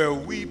 where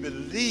we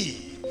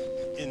believe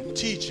in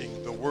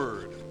teaching the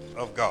Word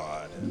of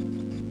God.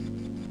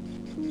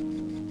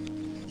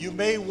 You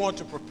may want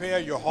to prepare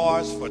your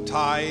hearts for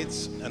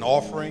tithes and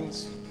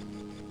offerings.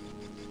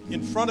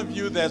 In front of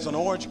you, there's an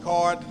orange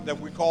card that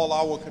we call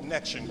our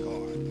connection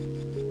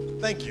card.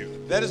 Thank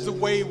you. That is the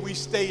way we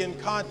stay in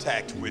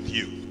contact with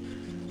you.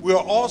 We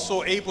are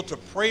also able to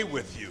pray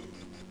with you.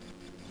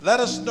 Let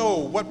us know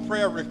what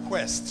prayer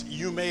requests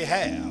you may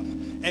have.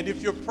 And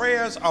if your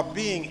prayers are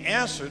being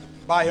answered,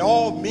 by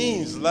all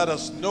means, let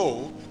us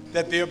know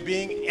that they're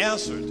being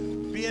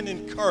answered. Be an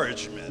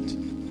encouragement.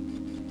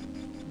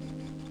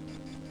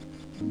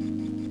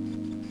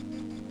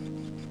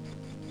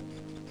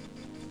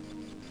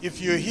 If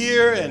you're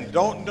here and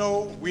don't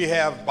know, we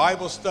have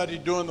Bible study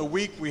during the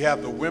week. We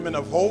have the Women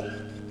of Hope.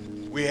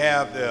 We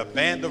have the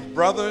Band of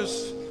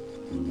Brothers.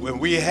 When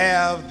we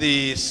have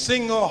the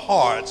Single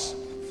Hearts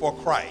for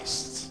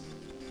Christ.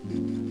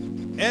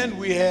 And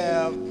we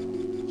have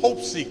Hope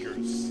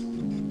Seekers.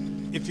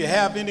 If you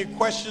have any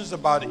questions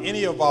about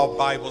any of our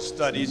Bible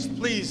studies,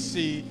 please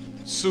see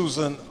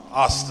Susan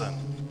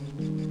Austin.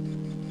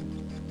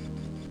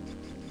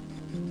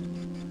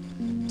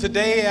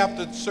 Today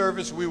after the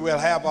service, we will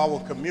have our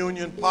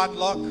communion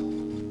potluck.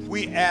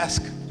 We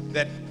ask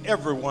that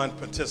everyone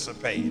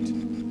participate.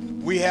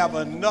 We have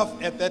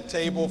enough at that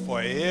table for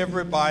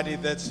everybody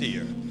that's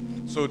here.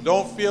 So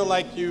don't feel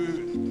like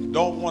you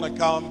don't want to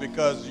come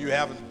because you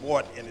haven't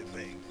bought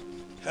anything.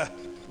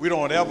 We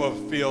don't ever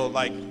feel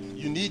like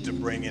you need to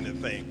bring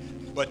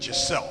anything but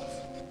yourself.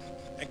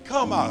 And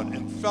come out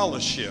and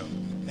fellowship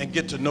and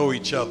get to know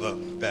each other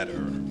better.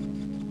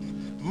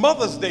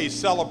 Mother's Day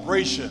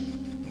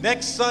celebration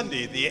next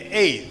Sunday, the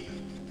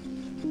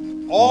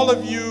 8th. All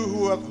of you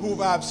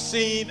who I've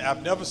seen,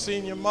 I've never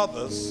seen your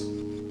mothers,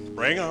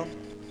 bring them.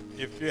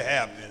 If you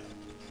have them,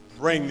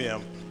 bring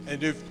them.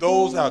 And if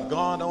those are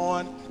gone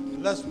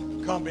on, let's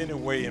come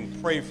anyway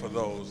and pray for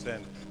those.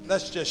 And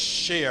let's just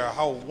share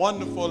how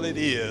wonderful it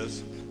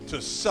is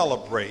to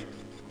celebrate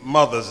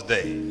Mother's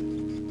Day.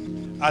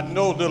 I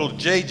know little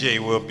JJ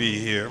will be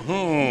here.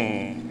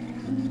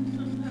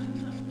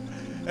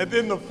 And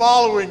then the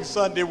following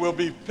Sunday will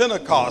be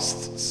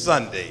Pentecost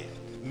Sunday,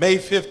 May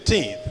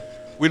 15th.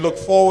 We look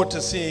forward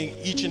to seeing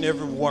each and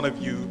every one of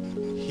you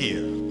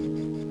here.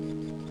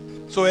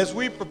 So as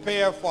we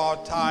prepare for our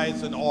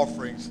tithes and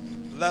offerings,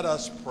 let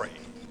us pray.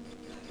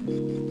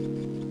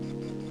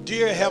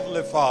 Dear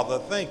Heavenly Father,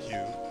 thank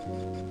you.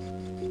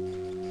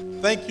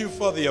 Thank you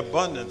for the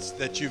abundance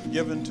that you've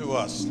given to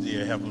us,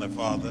 dear Heavenly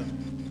Father.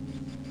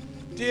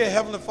 Dear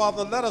Heavenly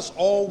Father, let us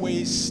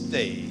always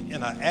stay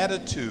in an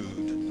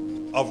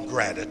attitude of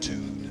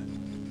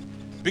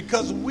gratitude,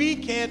 because we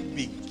can't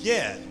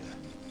begin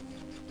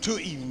to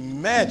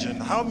imagine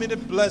how many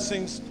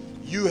blessings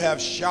you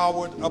have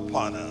showered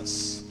upon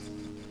us.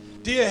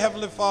 Dear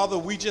Heavenly Father,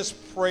 we just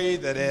pray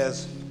that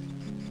as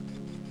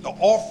the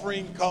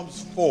offering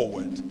comes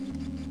forward,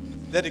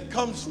 that it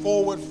comes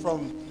forward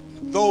from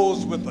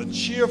those with a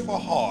cheerful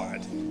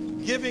heart,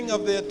 giving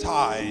of their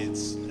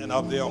tithes and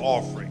of their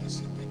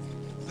offerings.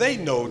 They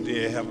know,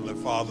 dear Heavenly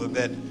Father,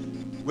 that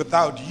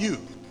without you,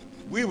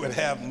 we would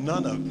have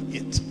none of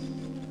it.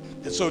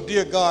 And so,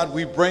 dear God,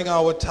 we bring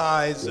our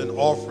tithes and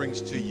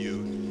offerings to you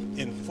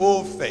in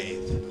full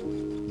faith.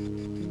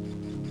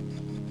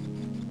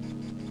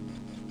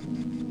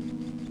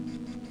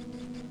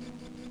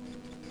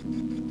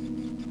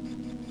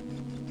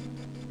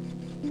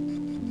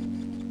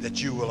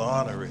 That you will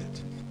honor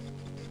it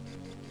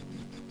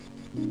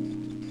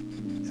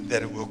and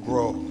that it will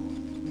grow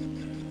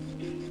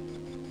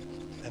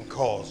and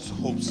cause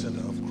Hope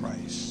Center of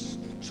Christ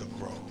to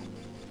grow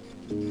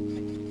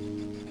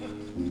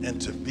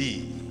and to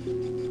be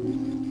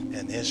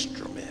an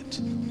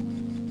instrument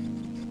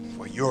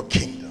for your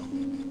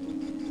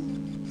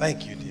kingdom.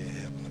 Thank you, dear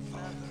Heavenly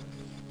Father.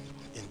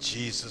 In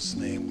Jesus'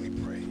 name we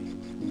pray.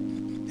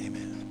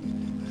 Amen.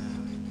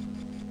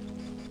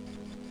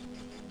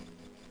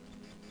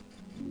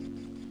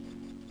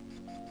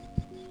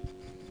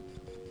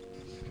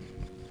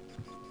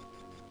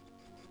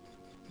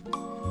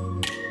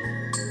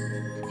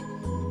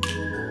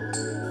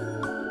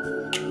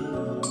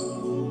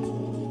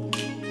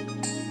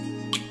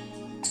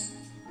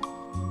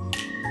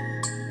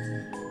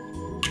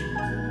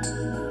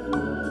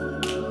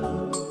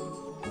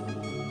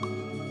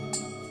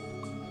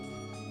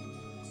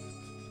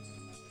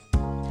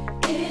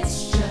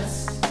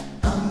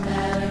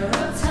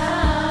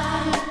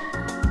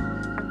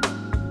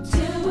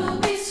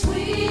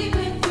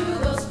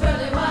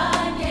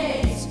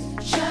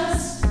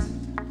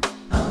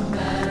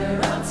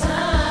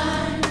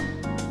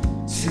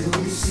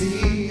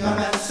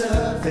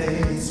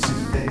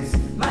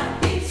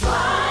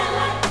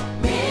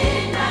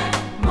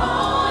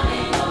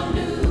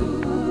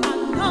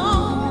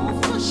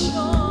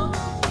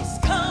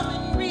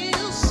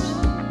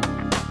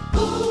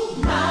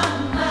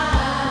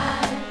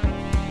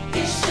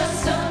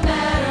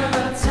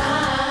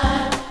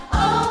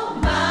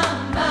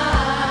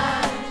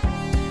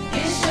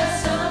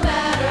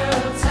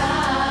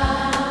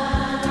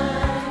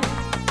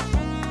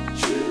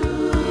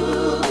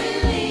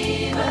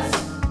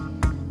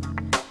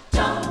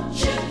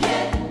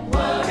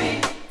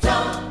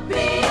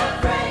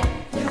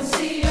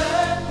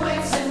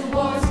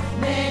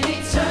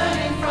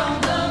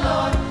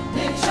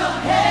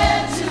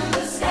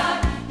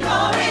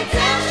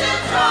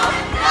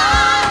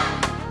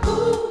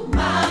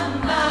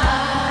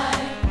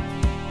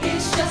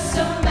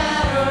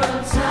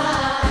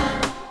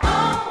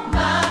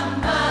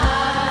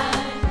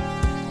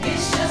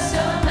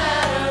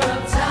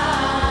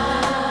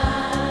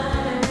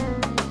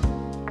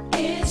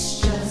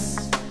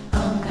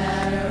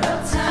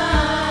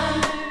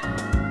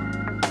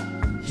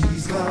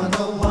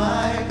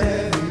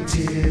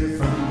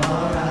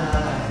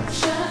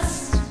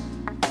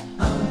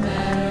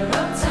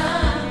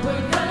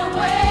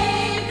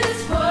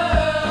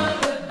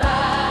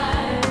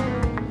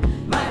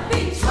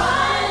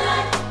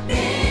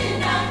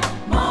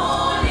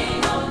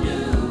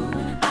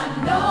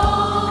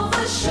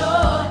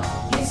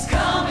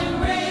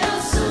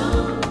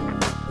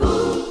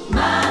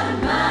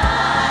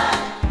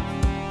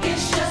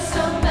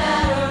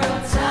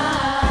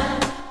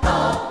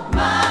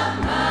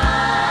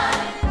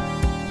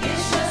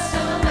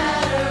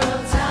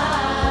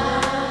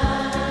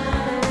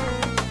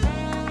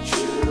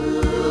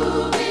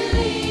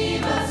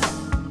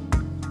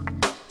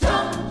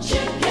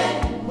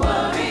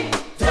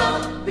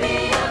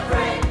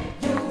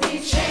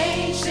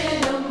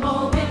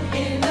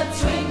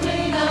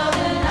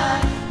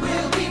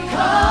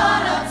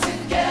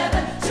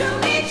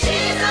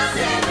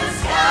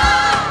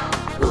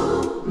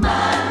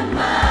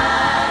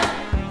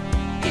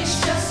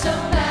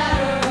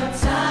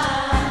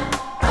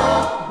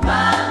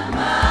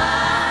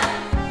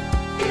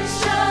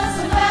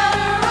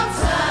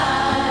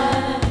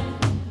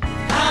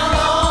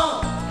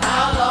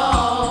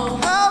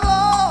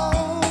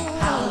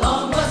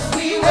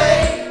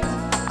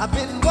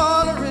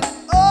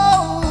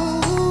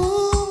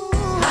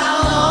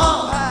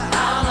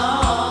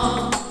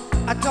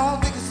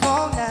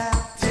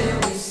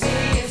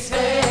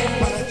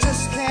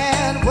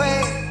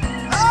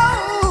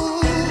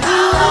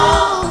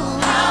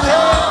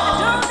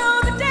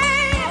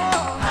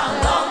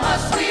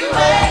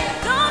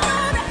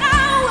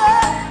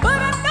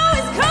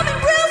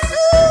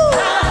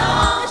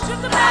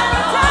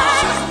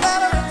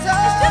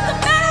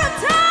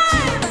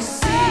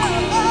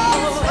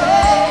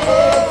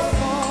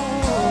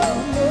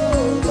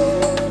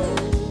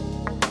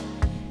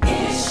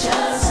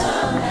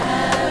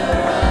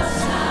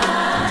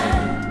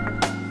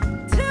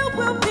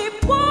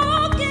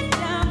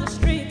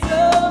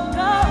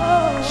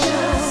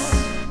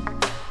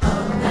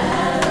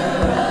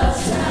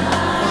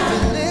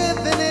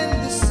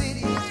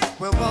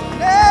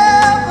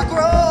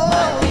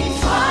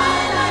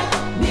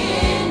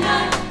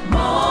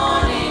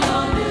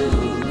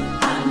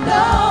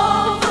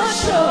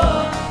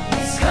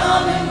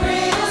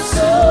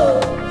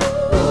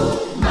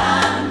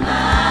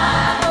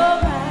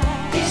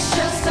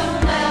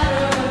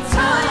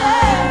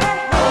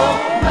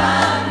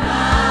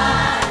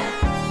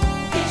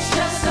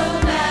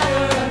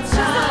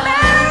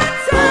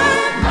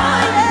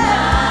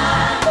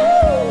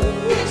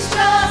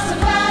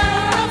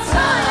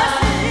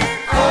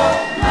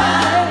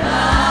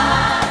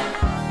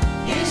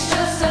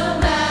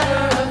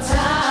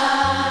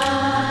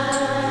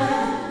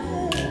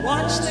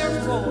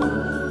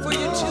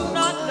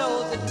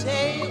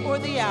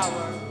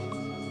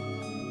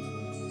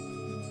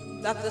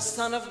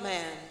 Son of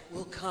Man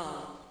will come.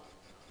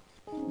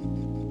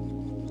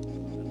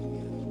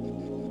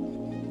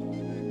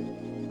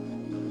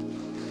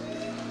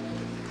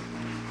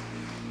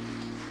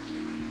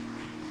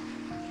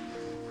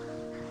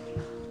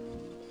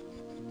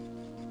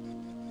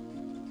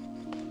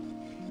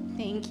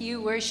 Thank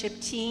you,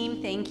 worship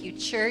team. Thank you,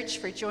 church,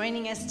 for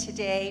joining us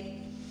today.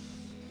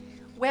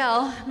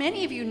 Well,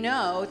 many of you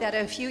know that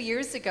a few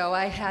years ago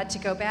I had to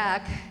go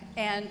back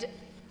and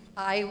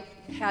I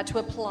had to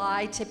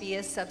apply to be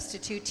a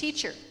substitute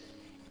teacher.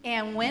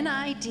 And when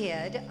I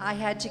did, I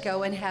had to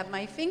go and have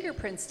my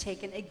fingerprints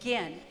taken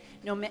again.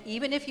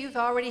 Even if you've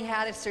already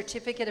had a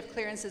certificate of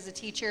clearance as a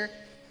teacher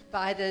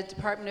by the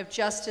Department of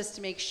Justice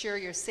to make sure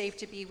you're safe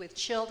to be with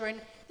children,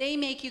 they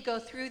make you go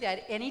through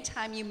that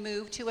anytime you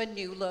move to a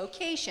new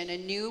location, a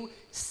new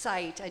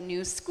site, a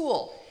new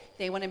school.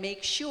 They want to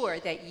make sure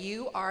that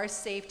you are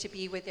safe to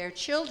be with their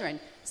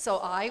children. So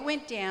I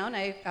went down,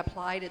 I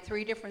applied at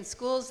 3 different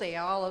schools, they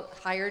all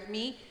hired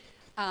me,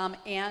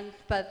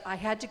 but I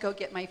had to go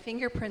get my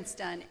fingerprints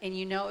done. And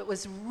you know, it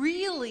was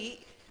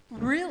really,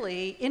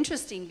 really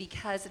interesting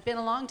because it'd been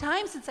a long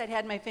time since I'd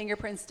had my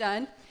fingerprints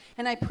done.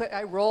 And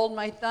I rolled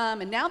my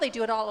thumb, and now they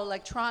do it all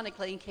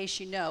electronically, in case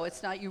you know.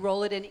 It's not you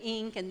roll it in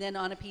ink and then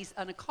on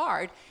a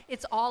card.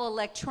 It's all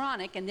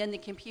electronic, and then the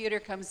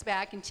computer comes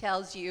back and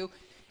tells you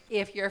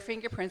if your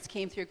fingerprints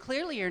came through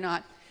clearly or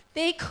not.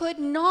 They could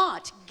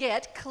not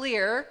get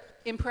clear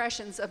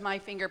impressions of my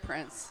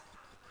fingerprints.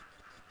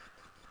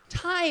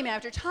 Time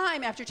after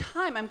time after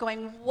time, I'm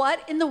going,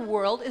 what in the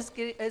world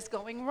is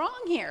going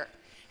wrong here?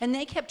 And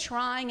they kept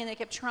trying, and they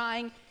kept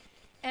trying.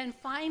 And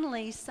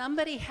finally,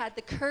 somebody had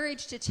the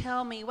courage to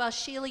tell me, well,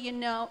 Sheila, you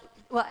know,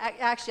 well,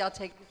 actually, I'll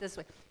take it this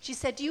way. She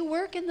said, do you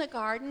work in the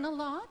garden a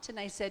lot? And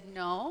I said,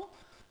 no.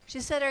 She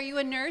said, are you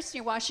a nurse and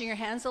you're washing your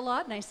hands a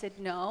lot? And I said,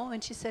 no.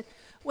 And she said,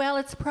 well,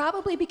 it's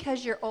probably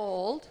because you're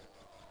old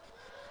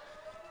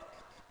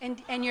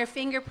and your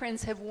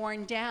fingerprints have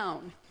worn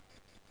down.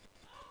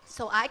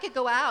 So I could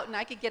go out and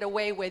I could get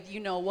away with, you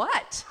know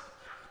what?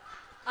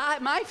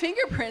 My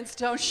fingerprints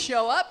don't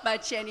show up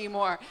much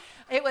anymore.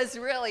 It was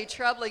really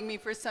troubling me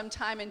for some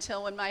time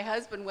until when my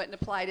husband went and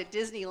applied at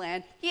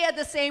Disneyland. He had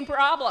the same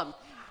problem.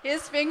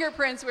 His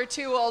fingerprints were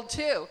too old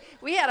too.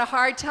 We had a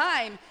hard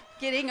time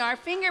getting our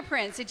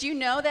fingerprints. Did you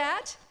know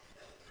that?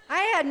 I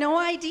had no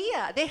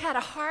idea. They had a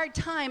hard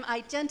time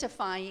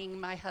identifying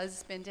my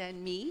husband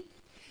and me.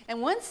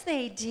 And once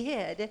they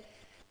did,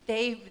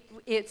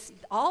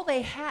 all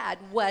they had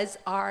was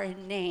our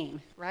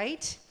name,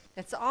 right?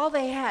 That's all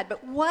they had.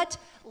 But what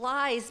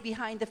lies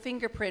behind the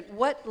fingerprint?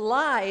 What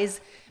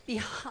lies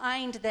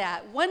behind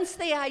that? Once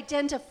they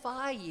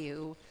identify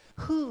you,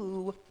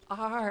 who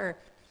are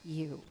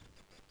you?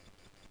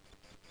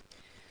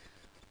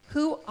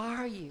 Who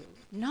are you?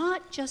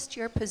 Not just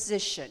your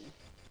position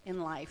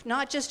in life,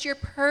 not just your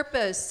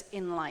purpose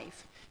in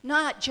life,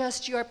 not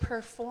just your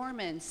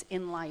performance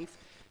in life.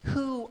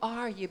 Who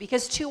are you?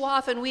 Because too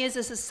often we as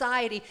a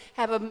society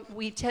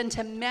we tend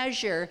to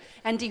measure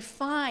and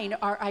define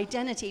our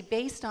identity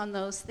based on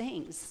those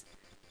things.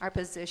 Our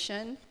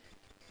position,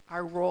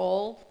 our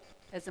role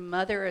as a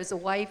mother, as a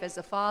wife, as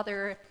a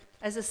father,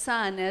 as a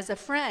son, as a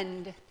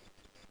friend,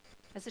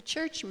 as a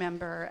church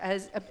member,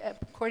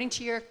 according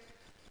to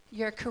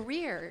your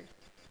career.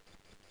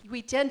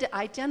 We tend to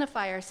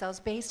identify ourselves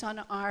based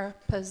on our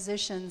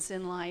positions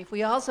in life.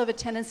 We also have a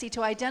tendency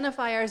to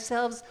identify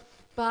ourselves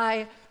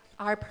by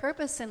our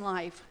purpose in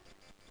life.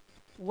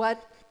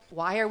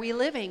 Why are we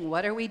living?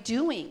 What are we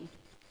doing?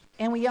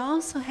 And we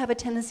also have a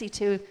tendency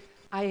to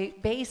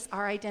base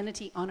our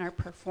identity on our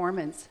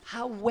performance.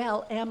 How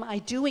well am I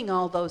doing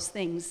all those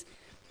things?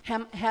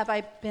 Have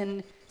I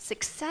been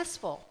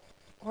successful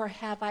or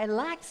have I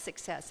lacked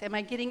success? Am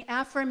I getting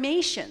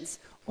affirmations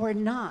or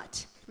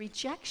not?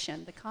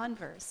 Rejection, the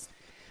converse.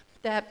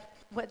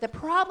 What the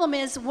problem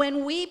is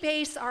when we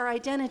base our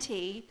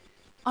identity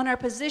on our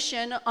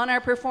position, on our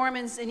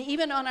performance, and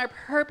even on our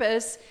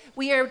purpose,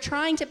 we are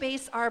trying to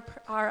base our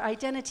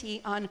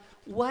identity on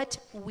what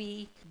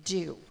we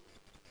do,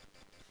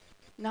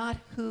 not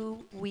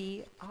who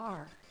we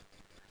are.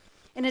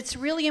 And it's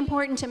really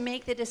important to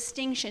make the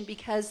distinction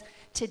because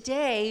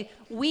today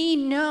we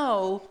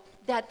know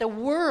that the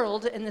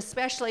world, and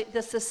especially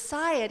the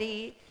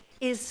society,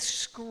 is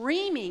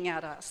screaming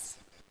at us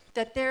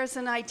that there's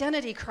an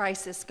identity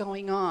crisis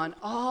going on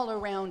all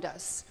around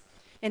us.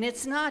 And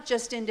it's not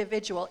just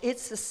individual,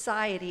 it's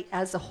society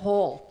as a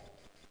whole.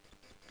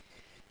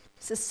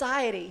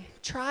 Society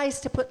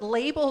tries to put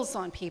labels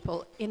on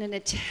people in an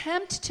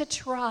attempt to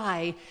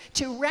try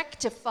to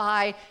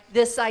rectify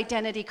this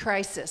identity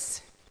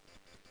crisis.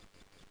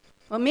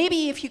 Well,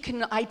 maybe if you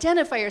can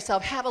identify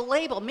yourself, have a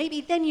label,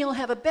 maybe then you'll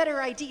have a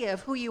better idea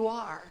of who you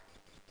are.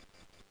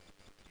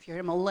 If you're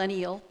a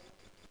millennial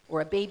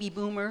or a baby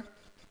boomer,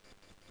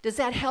 does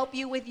that help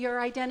you with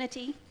your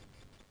identity?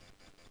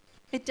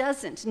 It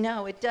doesn't.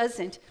 No, it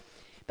doesn't.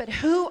 But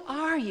who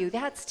are you?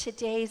 That's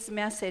today's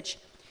message.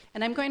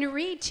 And I'm going to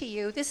read to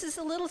you. This is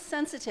a little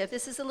sensitive.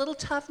 This is a little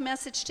tough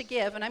message to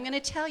give. And I'm going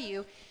to tell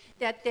you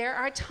that there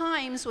are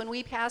times when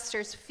we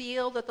pastors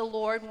feel that the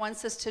Lord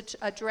wants us to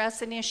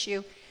address an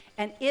issue,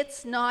 and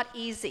it's not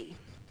easy.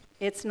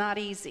 It's not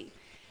easy.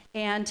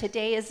 And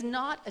today is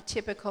not a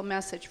typical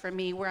message for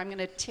me where I'm going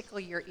to tickle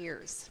your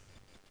ears.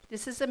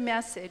 This is a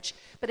message,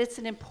 but it's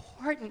an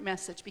important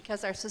message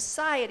because our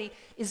society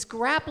is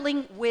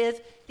grappling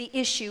with the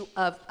issue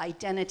of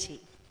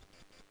identity.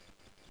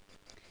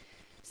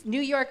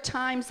 New York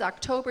Times,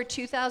 October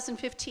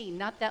 2015,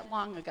 not that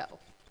long ago,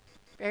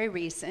 very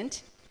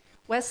recent.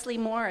 Wesley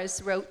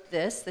Morris wrote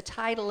this. The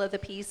title of the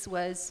piece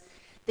was,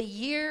 "The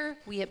Year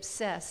We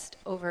Obsessed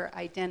Over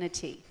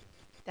Identity."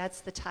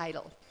 That's the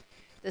title.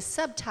 The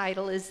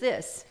subtitle is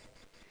this: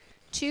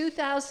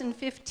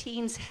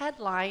 2015's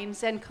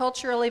headlines and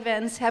cultural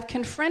events have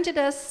confronted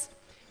us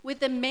with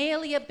the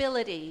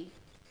malleability,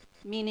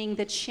 meaning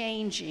the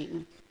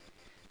changing,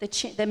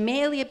 the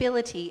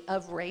malleability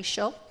of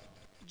racial,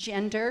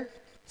 gender,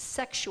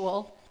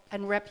 sexual,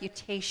 and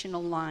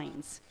reputational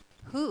lines.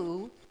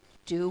 Who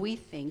do we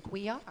think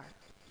we are?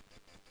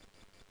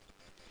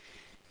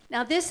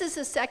 Now, this is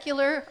a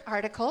secular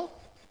article,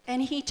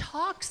 and he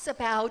talks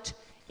about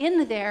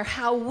in there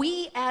how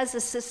we as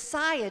a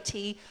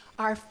society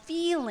are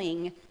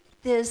feeling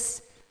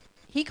this,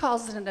 he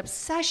calls it an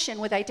obsession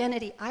with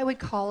identity. I would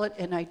call it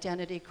an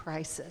identity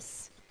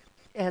crisis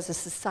as a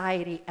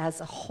society as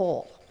a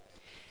whole.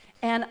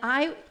 And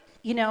I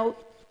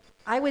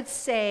would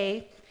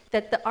say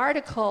that the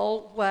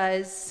article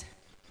was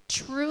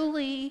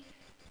truly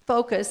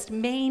focused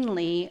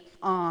mainly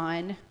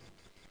on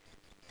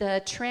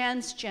the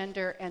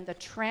transgender and the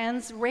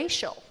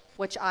transracial,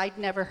 which I'd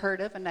never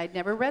heard of and I'd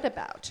never read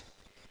about.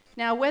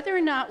 Now, whether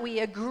or not we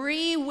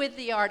agree with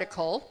the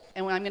article,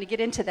 and I'm going to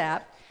get into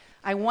that,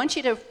 I want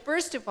you to,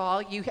 first of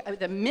all,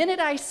 the minute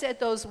I said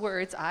those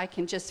words, I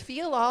can just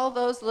feel all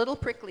those little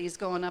pricklies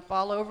going up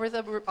all over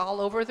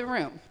the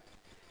room.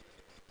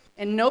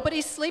 And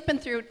nobody's sleeping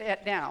through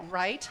that now,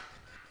 right?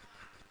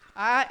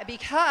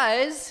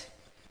 Because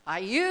I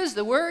use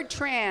the word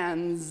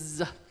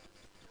trans.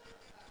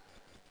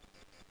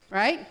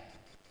 Right?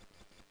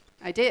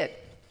 I did.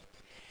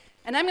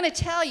 And I'm going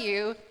to tell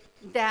you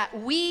that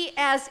we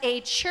as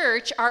a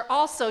church are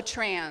also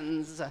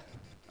trans.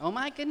 Oh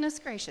my goodness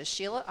gracious,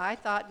 Sheila, I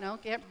thought, no,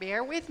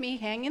 bear with me,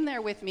 hang in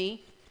there with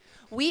me.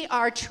 We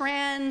are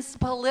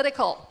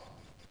trans-political.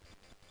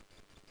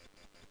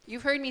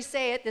 You've heard me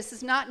say it, this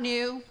is not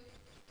new,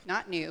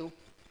 not new.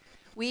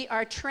 We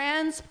are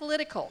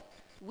trans-political.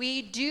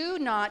 We do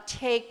not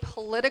take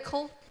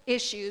political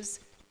issues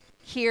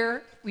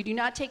here. We do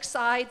not take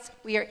sides.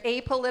 We are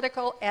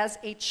apolitical as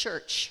a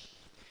church.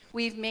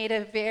 We've made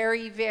a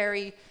very,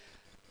 very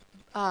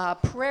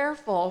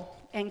prayerful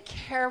and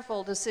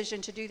careful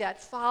decision to do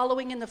that,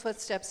 following in the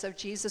footsteps of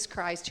Jesus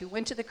Christ, who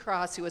went to the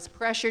cross, who was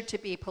pressured to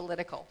be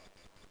political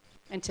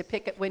and to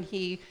pick it when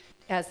he,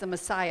 as the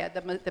Messiah.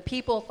 The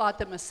people thought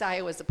the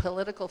Messiah was a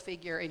political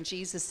figure, and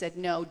Jesus said,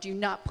 no, do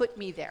not put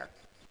me there.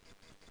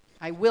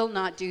 I will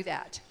not do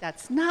that.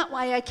 That's not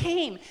why I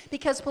came,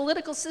 because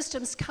political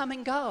systems come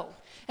and go.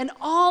 And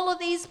all of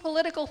these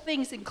political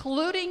things,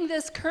 including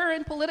this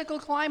current political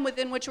climate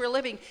within which we're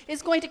living,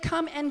 is going to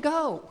come and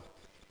go.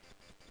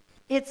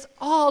 It's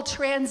all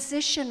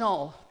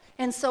transitional.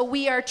 And so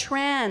we are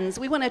trans.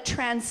 We want to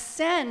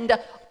transcend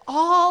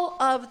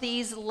all of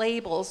these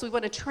labels. We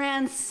want to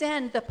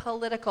transcend the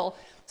political.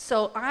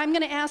 So I'm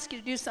going to ask you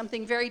to do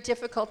something very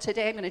difficult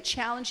today. I'm going to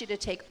challenge you to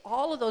take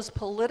all of those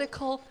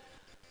political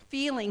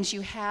feelings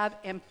you have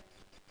and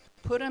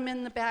put them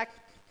in the back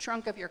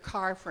trunk of your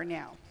car for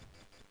now.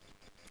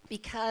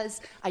 Because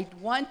I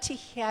want to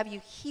have you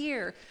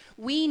here.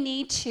 We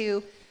need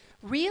to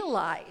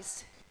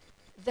realize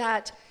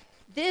that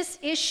this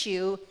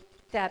issue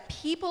that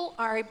people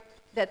are,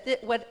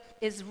 what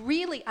is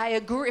really, I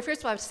agree,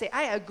 first of all, I have to say,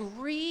 I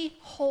agree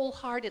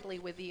wholeheartedly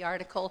with the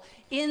article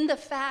in the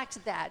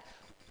fact that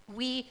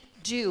we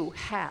do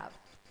have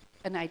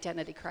an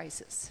identity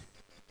crisis.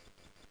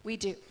 We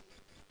do.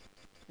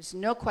 There's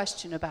no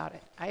question about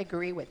it. I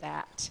agree with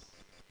that.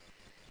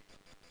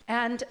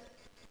 And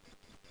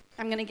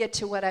I'm going to get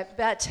to what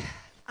but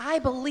I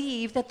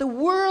believe that the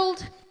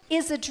world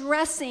is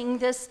addressing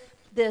this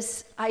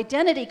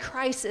identity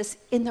crisis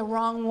in the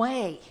wrong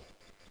way,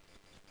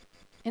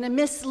 in a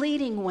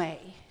misleading way.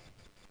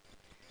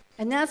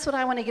 And that's what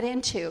I want to get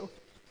into.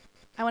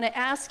 I want to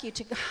ask you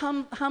to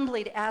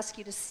humbly to ask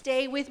you to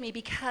stay with me,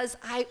 because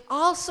I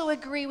also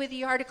agree with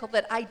the article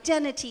that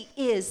identity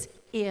is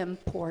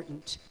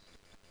important.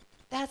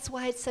 That's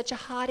why it's such a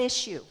hot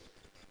issue.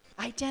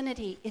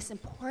 Identity is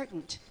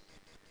important.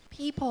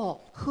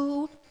 People,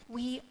 who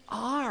we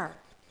are.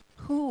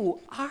 Who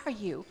are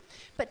you?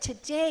 But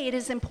today it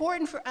is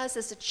important for us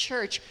as a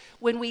church,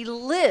 when we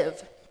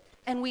live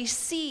and we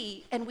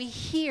see and we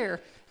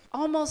hear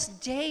almost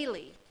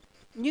daily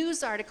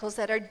news articles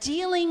that are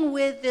dealing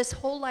with this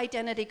whole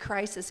identity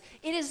crisis.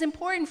 It is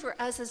important for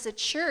us as a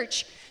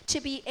church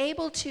to be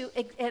able to,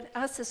 and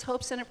us as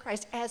Hope Center of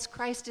Christ, as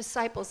Christ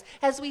disciples,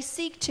 as we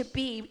seek to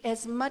be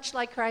as much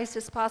like Christ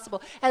as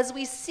possible, as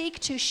we seek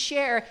to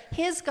share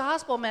his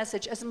gospel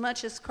message as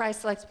much as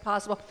Christ-like as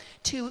possible,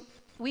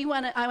 I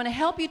want to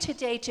help you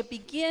today to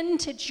begin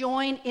to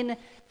join in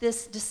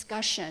this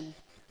discussion,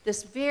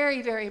 this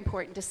very, very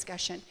important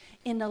discussion,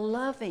 in a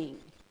loving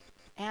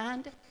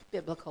and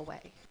biblical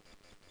way.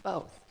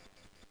 Both.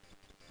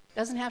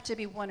 Doesn't have to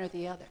be one or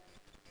the other.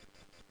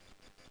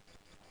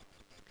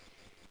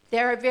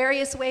 There are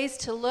various ways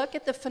to look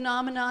at the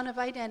phenomenon of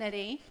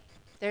identity.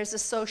 There's a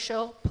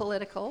social,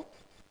 political,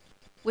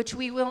 which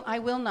I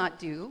will not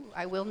do.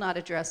 I will not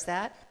address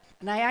that.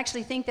 And I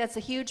actually think that's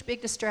a huge,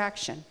 big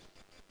distraction.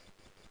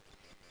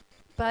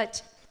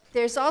 But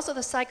there's also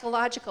the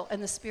psychological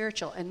and the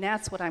spiritual, and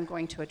that's what I'm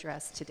going to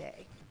address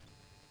today.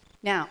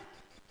 Now,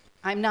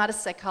 I'm not a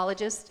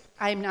psychologist.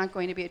 I'm not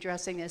going to be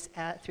addressing this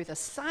through the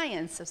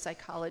science of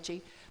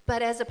psychology,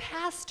 but as a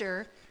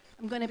pastor,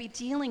 I'm going to be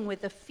dealing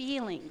with the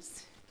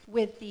feelings,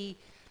 with the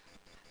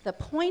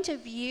point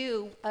of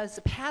view. As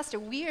a pastor,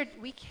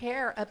 we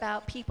care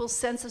about people's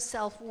sense of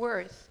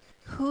self-worth,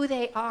 who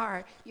they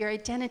are, your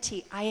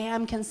identity. I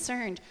am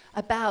concerned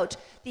about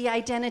the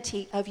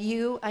identity of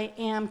you. I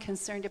am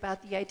concerned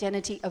about the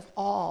identity of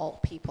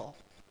all people.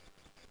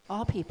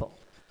 All people.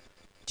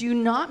 Do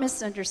not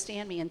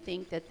misunderstand me and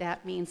think that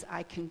that means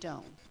I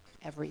condone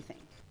everything.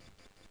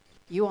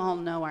 You all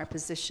know our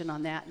position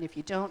on that, and if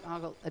you don't,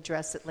 I'll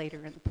address it later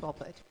in the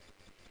pulpit.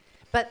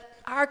 But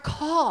our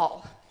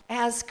call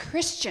as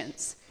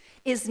Christians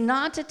is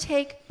not to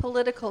take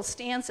political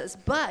stances,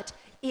 but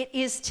it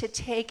is to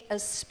take a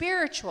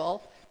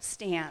spiritual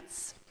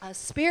stance,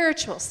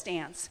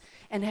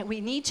 And that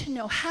we need to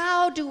know,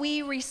 how do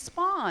we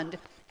respond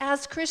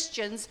as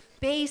Christians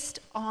based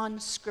on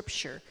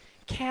Scripture?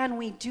 Can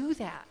we do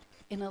that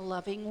in a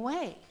loving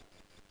way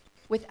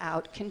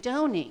without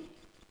condoning?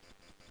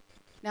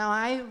 Now,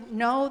 I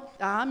know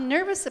I'm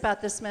nervous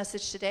about this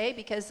message today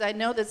because I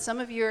know that some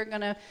of you are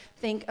going to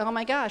think, oh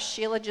my gosh,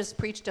 Sheila just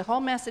preached a whole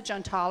message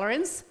on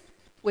tolerance,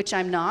 which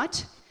I'm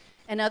not.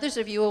 And others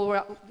of you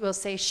will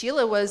say, she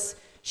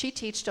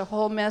taught a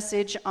whole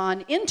message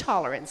on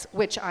intolerance,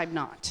 which I'm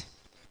not.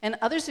 And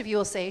others of you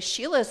will say,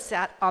 Sheila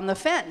sat on the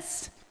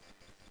fence.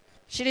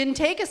 She didn't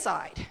take a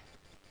side.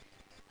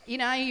 You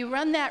know, you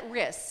run that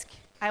risk.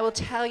 I will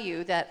tell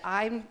you that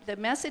the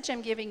message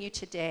I'm giving you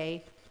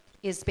today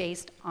is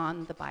based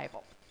on the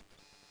Bible,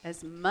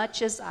 as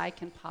much as I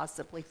can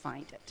possibly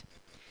find it.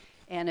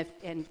 And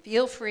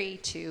feel free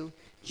to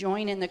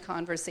join in the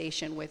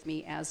conversation with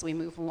me as we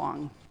move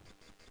along.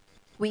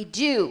 We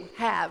do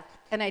have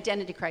an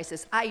identity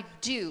crisis. I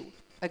do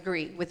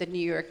agree with the New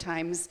York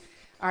Times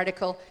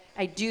article.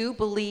 I do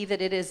believe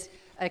that it is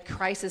a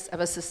crisis of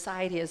a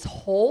society as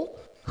whole.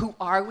 Who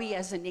are we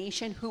as a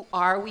nation? Who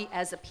are we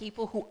as a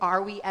people? Who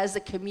are we as a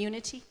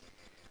community?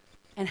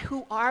 And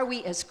who are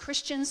we as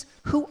Christians?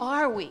 Who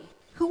are we?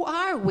 Who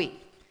are we?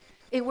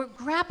 We're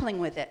grappling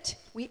with it.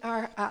 We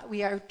are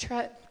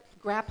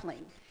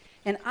grappling.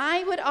 And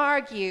I would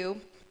argue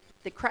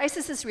the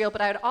crisis is real,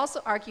 but I would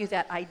also argue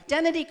that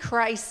identity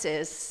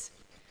crisis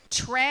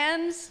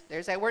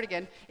there's that word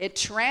again, it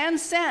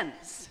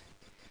transcends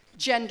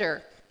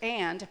gender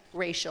and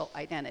racial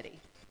identity.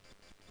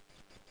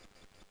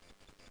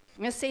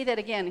 I'm going to say that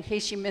again in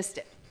case you missed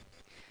it.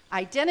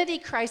 Identity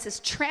crisis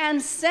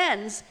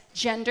transcends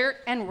gender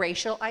and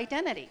racial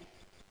identity.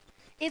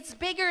 It's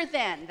bigger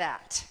than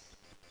that.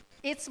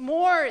 It's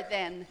more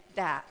than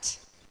that.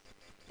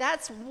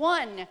 That's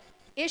one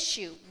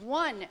issue,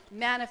 one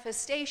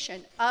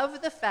manifestation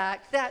of the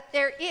fact that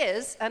there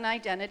is an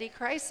identity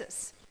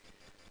crisis.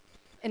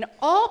 And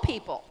all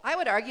people, I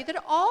would argue that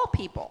all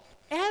people,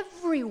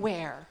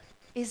 everywhere,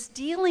 is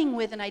dealing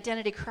with an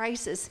identity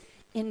crisis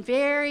in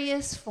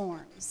various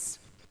forms.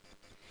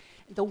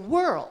 The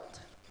world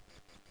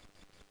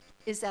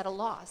is at a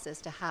loss as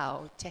to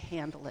how to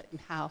handle it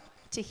and how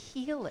to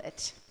heal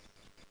it.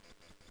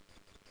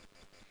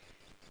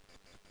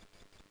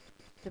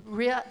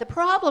 The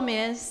problem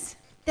is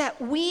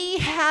that we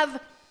have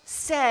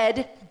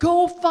said,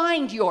 go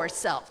find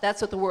yourself.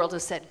 That's what the world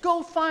has said.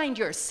 Go find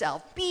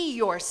yourself. Be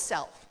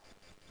yourself.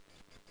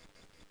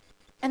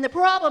 And the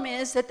problem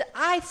is that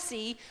I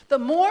see the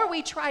more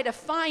we try to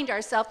find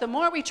ourselves, the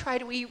more we try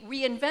to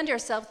reinvent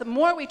ourselves, the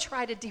more we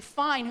try to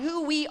define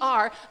who we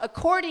are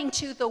according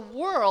to the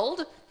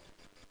world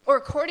or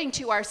according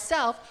to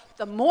ourselves,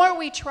 the more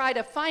we try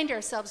to find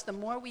ourselves, the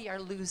more we are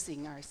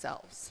losing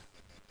ourselves.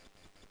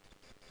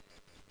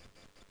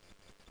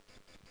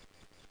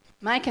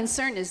 My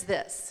concern is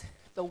this: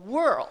 the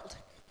world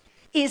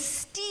is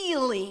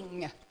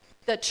stealing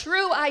the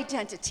true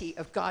identity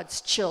of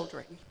God's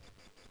children.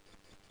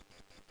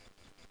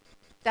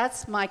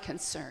 That's my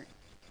concern.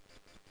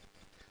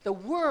 The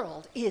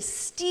world is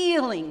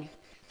stealing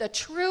the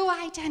true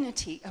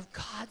identity of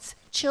God's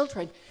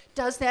children.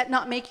 Does that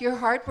not make your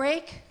heart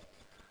break?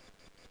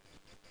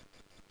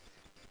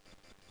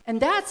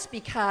 And that's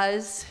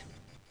because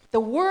The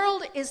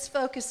world is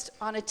focused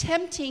on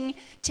attempting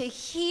to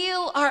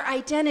heal our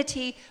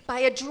identity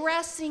by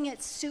addressing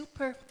it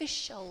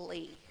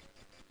superficially.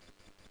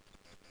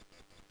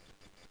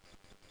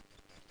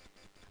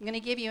 I'm going to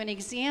give you an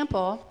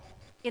example,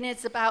 and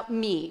it's about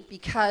me,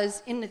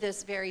 because in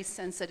this very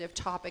sensitive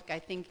topic, I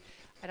think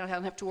I don't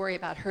have to worry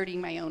about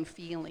hurting my own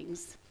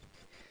feelings.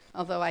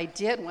 Although I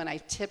did when I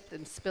tipped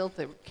and spilled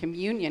the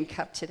communion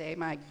cup today,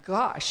 my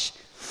gosh.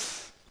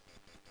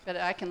 But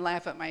I can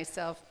laugh at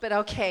myself. But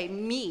okay,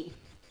 me.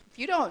 If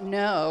you don't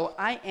know,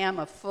 I am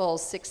a full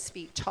 6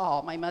 feet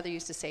tall. My mother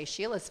used to say,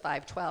 Sheila's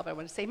 5'12". I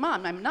want to say,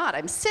 Mom, I'm not.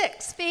 I'm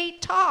 6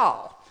 feet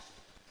tall.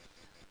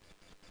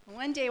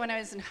 One day when I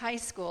was in high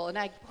school, and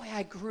I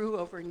grew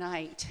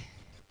overnight.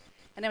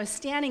 And I was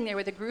standing there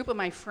with a group of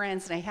my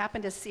friends, and I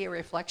happened to see a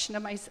reflection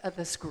of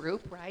this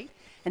group, right?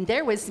 And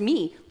there was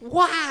me.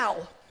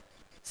 Wow!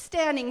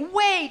 Standing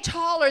way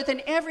taller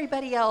than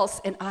everybody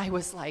else. And I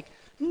was like,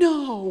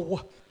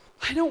 no,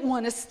 I don't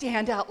want to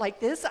stand out like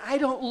this. I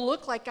don't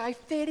look like I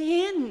fit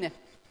in.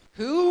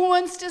 Who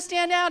wants to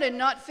stand out and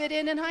not fit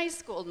in high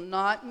school?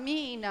 Not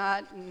me.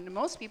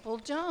 Most people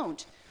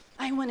don't.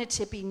 I wanted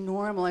to be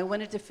normal. I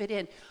wanted to fit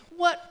in.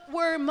 What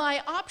were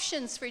my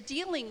options for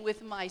dealing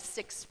with my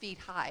 6 feet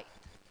height?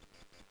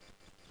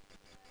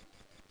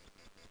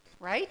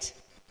 Right?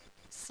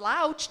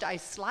 I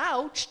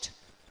slouched.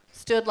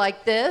 Stood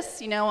like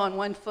this, on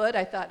one foot.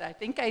 I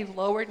think I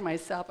lowered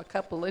myself a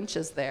couple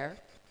inches there.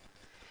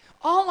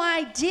 All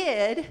I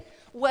did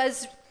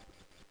was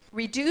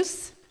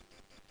reduce,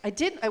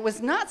 I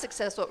was not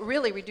successful at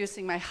really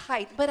reducing my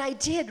height, but I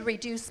did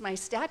reduce my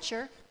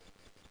stature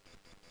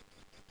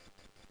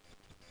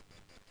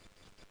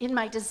in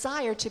my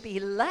desire to be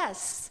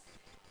less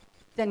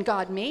than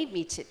God made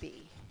me to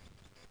be.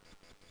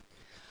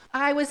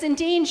 I was in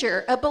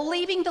danger of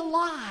believing the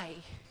lie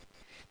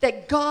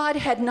that God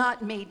had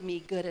not made me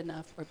good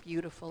enough or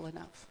beautiful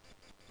enough.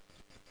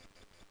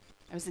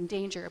 I was in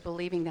danger of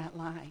believing that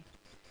lie.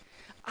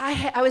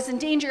 I was in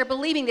danger of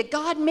believing that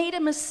God made a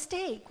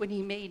mistake when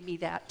he made me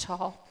that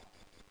tall.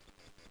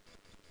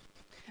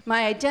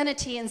 My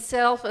identity and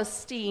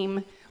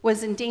self-esteem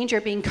was in danger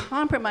of being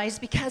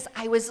compromised because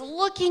I was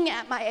looking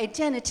at my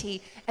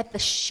identity at the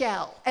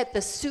shell, at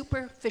the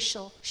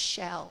superficial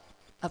shell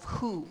of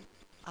who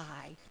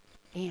I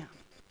am,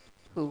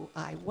 who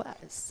I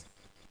was.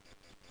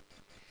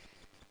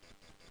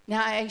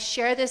 Now, I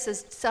share this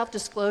as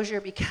self-disclosure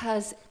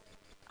because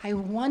I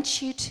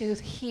want you to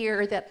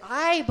hear that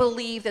I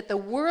believe that the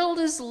world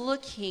is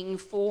looking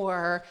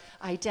for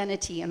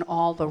identity in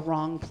all the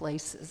wrong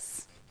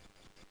places.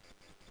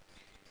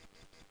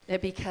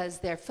 That because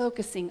they're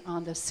focusing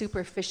on the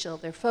superficial,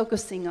 they're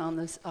focusing on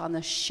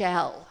the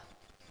shell.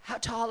 How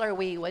tall are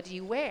we? What do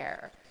you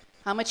wear?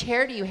 How much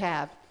hair do you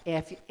have,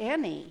 if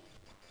any?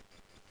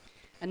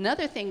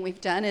 Another thing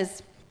we've done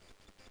is,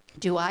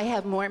 do I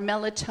have more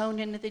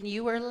melatonin than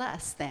you or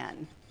less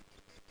than?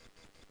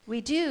 We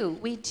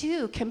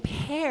do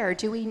compare,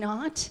 do we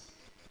not?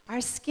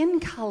 Our skin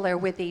color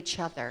with each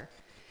other.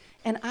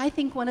 And I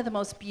think one of the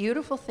most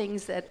beautiful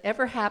things that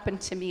ever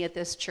happened to me at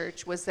this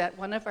church was that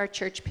one of our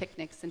church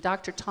picnics, and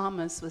Dr.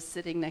 Thomas was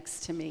sitting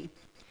next to me.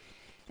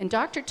 And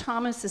Dr.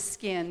 Thomas's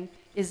skin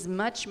is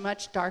much,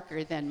 much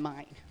darker than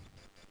mine.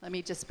 Let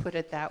me just put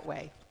it that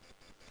way.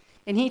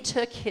 And he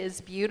took his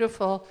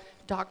beautiful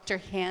doctor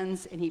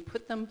hands and he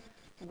put them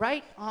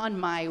right on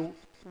my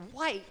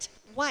white,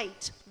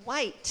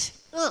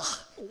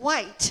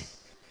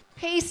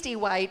 pasty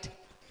white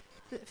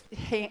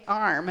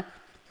arm.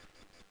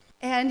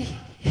 And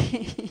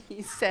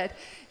he said,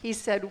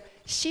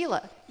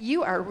 Sheila,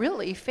 you are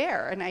really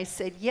fair. And I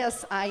said,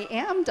 yes, I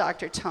am,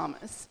 Dr.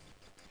 Thomas.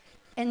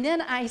 And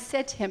then I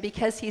said to him,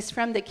 because he's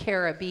from the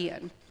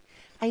Caribbean,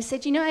 I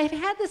said, I've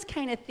had this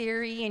kind of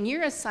theory, and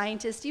you're a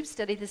scientist, you've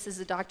studied this as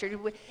a doctor.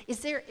 Is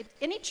there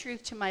any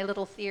truth to my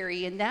little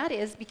theory? And that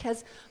is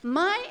because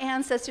my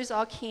ancestors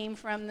all came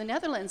from the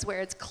Netherlands,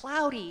 where it's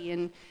cloudy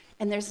and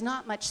there's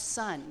not much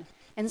sun.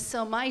 And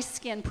so my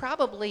skin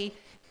probably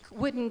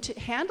wouldn't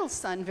handle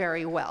sun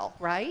very well,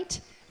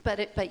 right?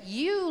 But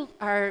you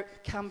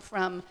come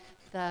from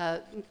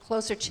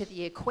closer to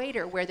the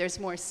equator, where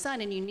there's more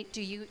sun, and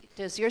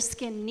does your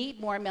skin need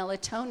more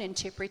melatonin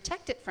to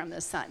protect it from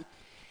the sun?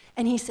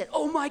 And he said,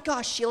 oh my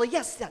gosh, Sheila,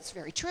 yes, that's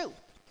very true.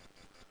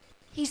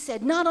 He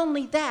said, not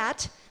only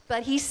that,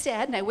 but he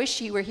said, and I wish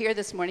he were here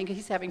this morning because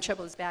he's having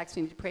trouble with his back, so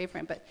we need to pray for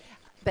him,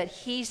 but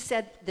he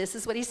said, this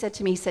is what he said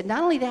to me. He said,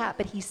 not only that,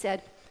 but he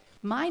said,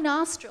 my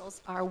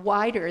nostrils are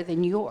wider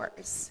than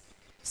yours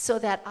so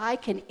that I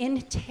can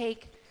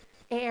intake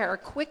air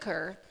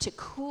quicker to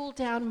cool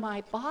down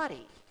my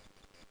body.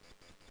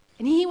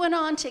 And he went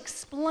on to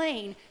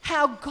explain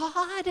how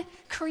God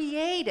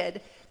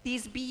created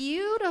these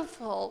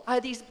beautiful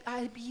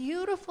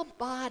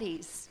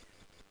bodies,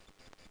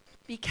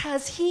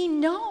 because he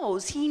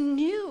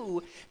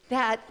knew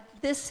that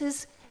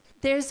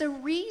there's a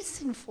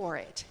reason for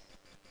it.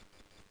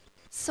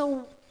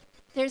 So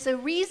there's a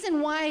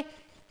reason why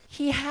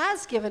He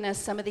has given us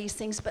some of these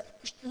things,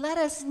 but let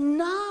us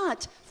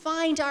not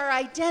find our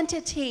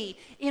identity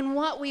in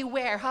what we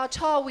wear, how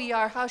tall we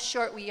are, how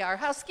short we are,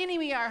 how skinny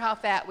we are, how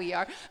fat we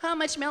are, how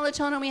much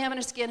melatonin we have in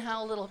our skin,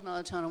 how little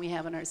melatonin we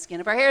have in our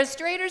skin, if our hair is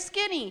straight or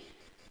skinny,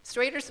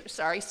 straight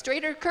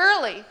or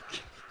curly.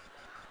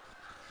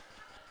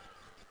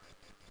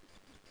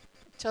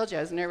 Told you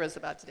I was nervous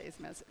about today's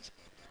message.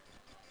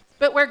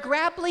 But we're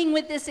grappling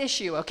with this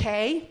issue,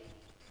 okay?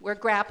 We're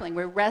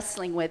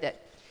wrestling with it.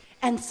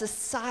 And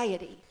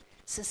society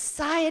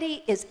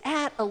is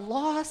at a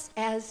loss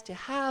as to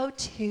how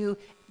to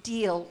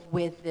deal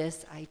with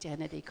this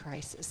identity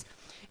crisis.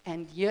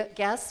 And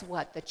guess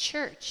what? The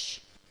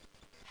church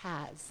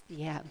has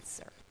the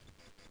answer.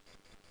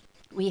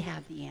 We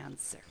have the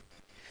answer.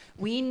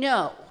 We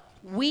know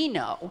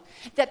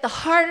that the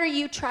harder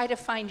you try to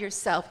find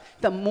yourself,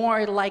 the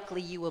more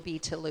likely you will be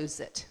to lose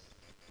it.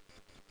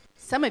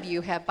 Some of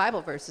you have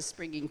Bible verses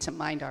springing to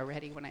mind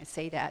already when I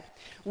say that.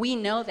 We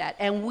know that,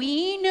 and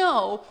we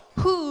know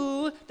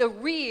who the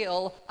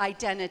real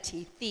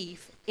identity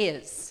thief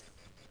is.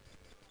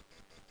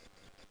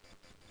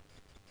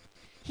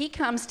 He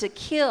comes to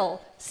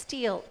kill,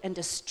 steal, and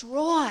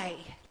destroy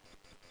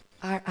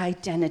our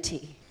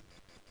identity.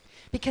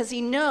 Because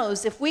he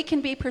knows if we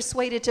can be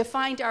persuaded to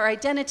find our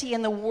identity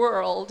in the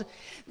world,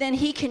 then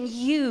he can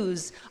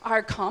use our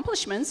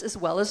accomplishments as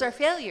well as our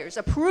failures,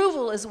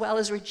 approval as well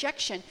as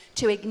rejection,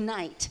 to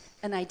ignite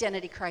an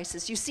identity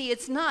crisis. You see,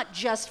 it's not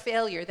just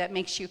failure that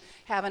makes you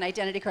have an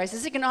identity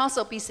crisis. It can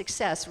also be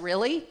success.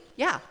 Really?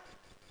 Yeah.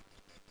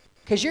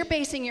 Because you're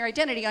basing your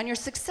identity on your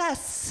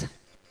success,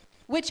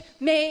 which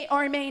may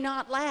or may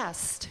not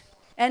last.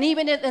 And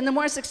even and the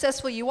more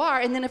successful you are,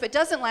 and then if it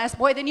doesn't last,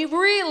 boy, then you've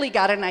really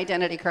got an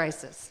identity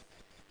crisis.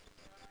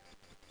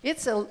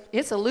 It's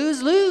a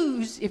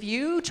lose-lose if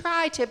you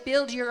try to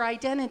build your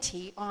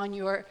identity on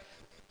your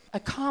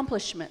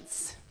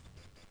accomplishments,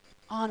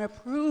 on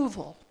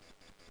approval,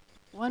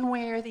 one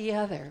way or the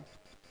other.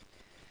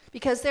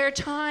 Because there are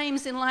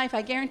times in life,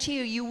 I guarantee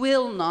you, you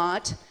will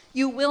not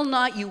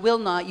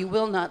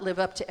live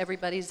up to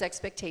everybody's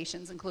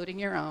expectations, including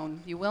your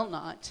own. You will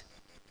not.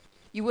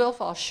 You will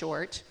fall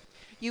short.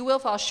 You will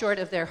fall short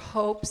of their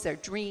hopes, their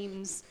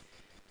dreams.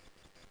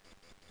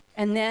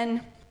 And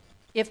then,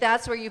 if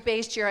that's where you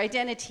based your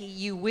identity,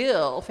 you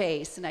will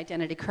face an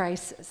identity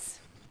crisis.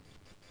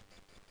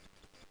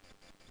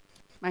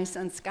 My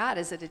son Scott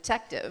is a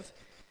detective.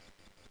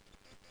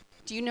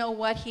 Do you know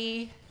what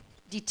he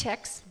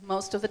detects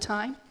most of the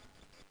time?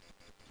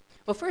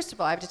 Well, first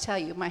of all, I have to tell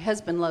you, my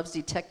husband loves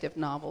detective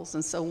novels,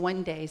 and so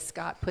one day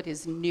Scott put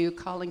his new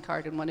calling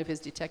card in one of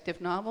his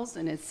detective novels,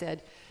 and it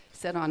said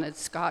on it,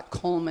 Scott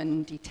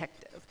Coleman,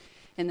 detective.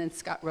 And then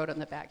Scott wrote on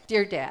the back,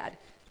 "Dear Dad,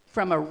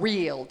 from a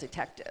real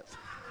detective."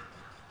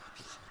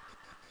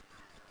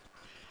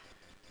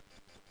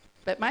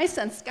 But my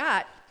son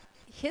Scott,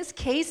 his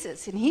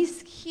cases, and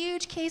he's a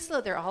huge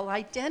caseload, they're all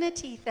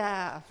identity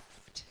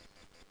theft.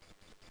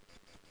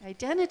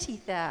 Identity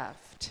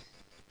theft.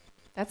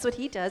 That's what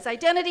he does.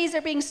 Identities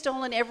are being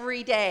stolen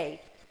every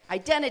day.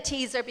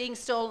 Identities are being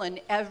stolen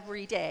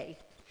every day.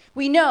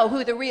 We know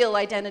who the real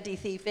identity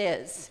thief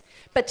is.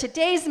 But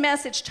today's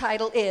message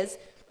title is,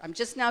 I'm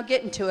just now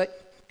getting to it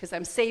because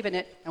I'm saving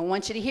it. I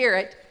want you to hear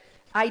it.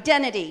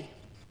 Identity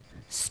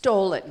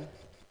stolen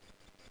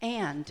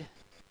and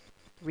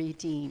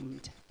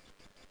redeemed.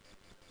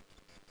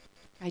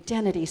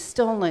 Identity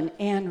stolen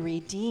and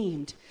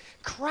redeemed.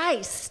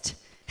 Christ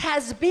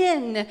has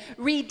been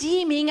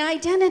redeeming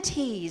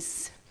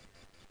identities.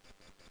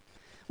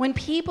 When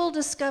people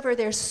discover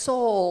their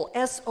soul,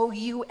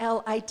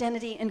 S-O-U-L,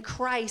 identity in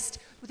Christ,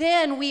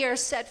 then we are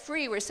set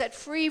free. We're set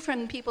free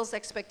from people's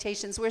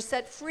expectations. We're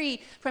set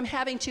free from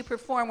having to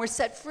perform. We're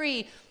set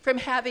free from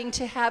having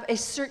to have a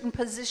certain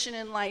position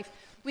in life.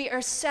 We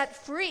are set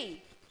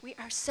free. We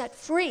are set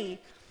free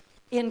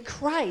in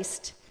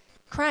Christ.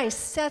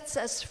 Christ sets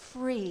us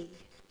free.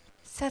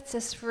 Sets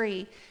us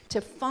free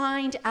to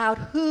find out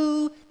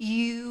who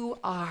you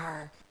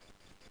are.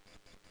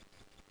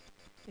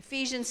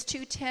 Ephesians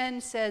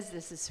 2:10 says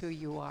this is who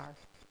you are.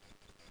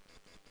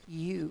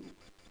 You.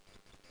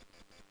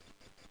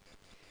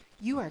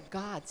 You are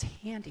God's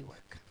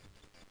handiwork.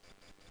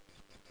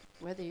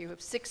 Whether you're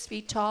 6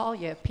 feet tall,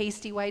 you have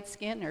pasty white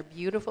skin, or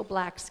beautiful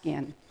black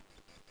skin,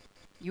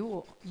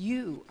 you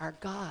are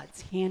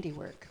God's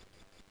handiwork.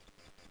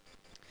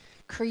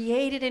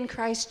 Created in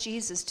Christ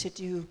Jesus to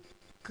do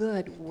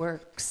good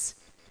works,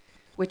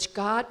 which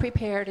God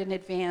prepared in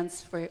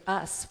advance for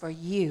us, for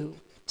you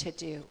to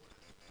do.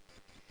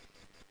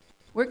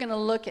 We're going to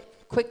look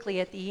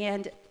quickly at the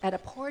end at a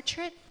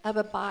portrait of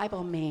a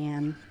Bible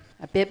man,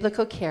 a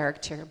biblical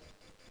character.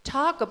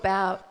 Talk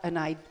about an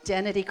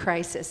identity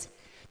crisis.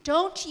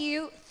 Don't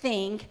you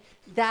think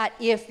that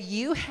if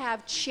you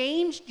have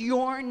changed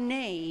your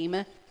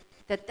name,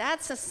 that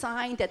that's a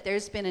sign that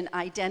there's been an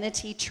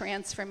identity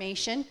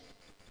transformation?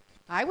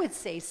 I would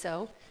say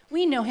so.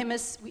 We know him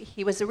as,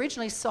 he was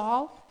originally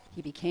Saul,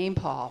 he became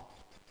Paul.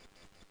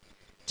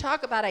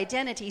 Talk about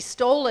identity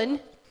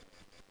stolen.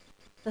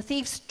 The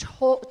thieves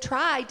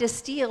tried to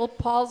steal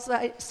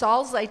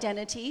Saul's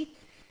identity,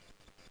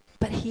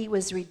 but he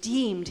was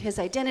redeemed. His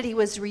identity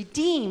was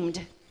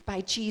redeemed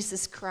by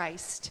Jesus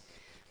Christ.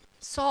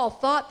 Saul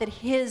thought that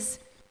his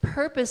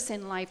purpose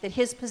in life, that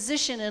his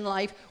position in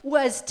life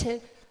was to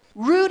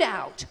root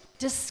out,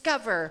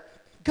 discover,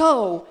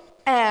 go,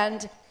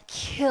 and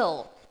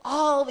kill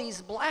all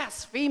these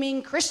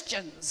blaspheming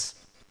Christians.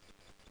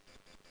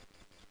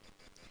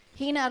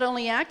 He not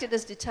only acted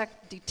as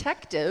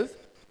detective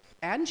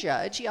and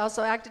judge, he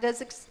also acted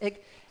as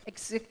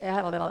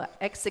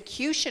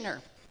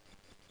executioner.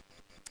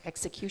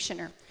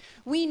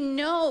 We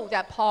know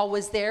that Paul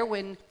was there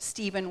when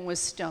Stephen was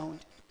stoned.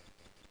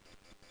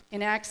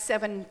 In Acts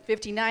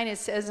 7:59 it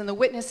says, and the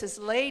witnesses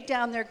laid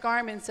down their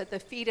garments at the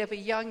feet of a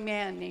young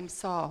man named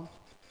Saul.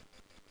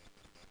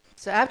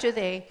 So after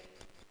they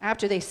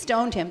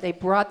stoned him, they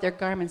brought their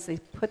garments, they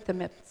put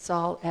them at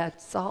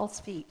Saul's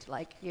feet,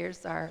 like,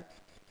 here's our,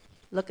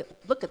 look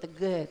at the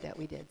good that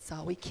we did,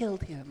 Saul, we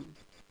killed him.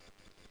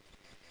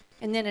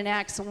 And then in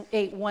Acts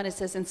 8:1 it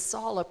says, and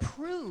Saul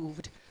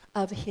approved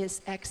of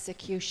his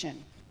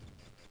execution.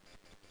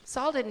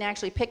 Saul didn't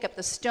actually pick up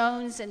the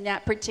stones in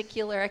that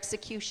particular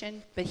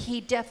execution, but he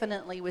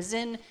definitely was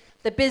in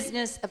the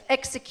business of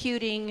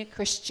executing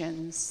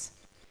Christians.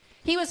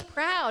 He was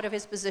proud of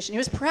his position. He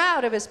was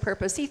proud of his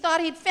purpose. He thought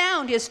he'd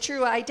found his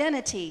true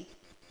identity,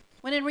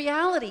 when in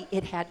reality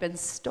it had been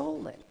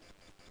stolen.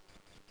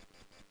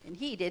 And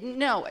he didn't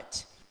know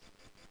it.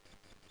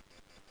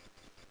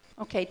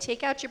 Okay,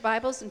 take out your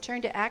Bibles and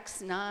turn to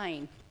Acts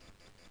 9.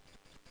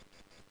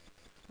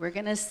 We're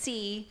going to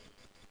see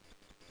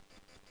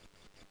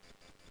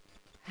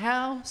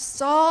how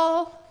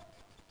Saul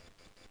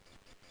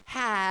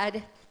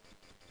had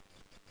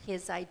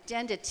his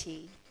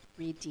identity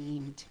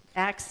redeemed.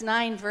 Acts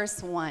 9,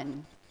 verse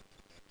 1.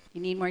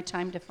 You need more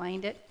time to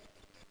find it?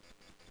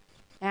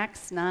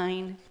 Acts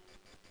 9,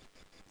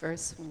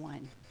 verse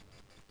 1.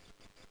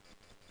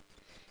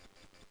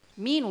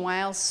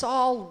 Meanwhile,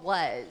 Saul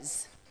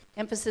was,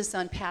 emphasis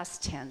on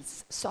past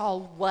tense,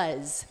 Saul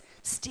was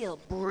still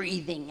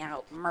breathing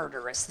out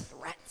murderous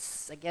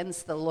threats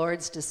against the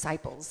Lord's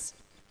disciples.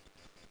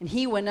 And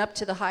he went up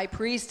to the high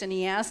priest and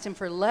he asked him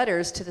for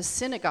letters to the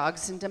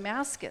synagogues in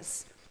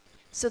Damascus,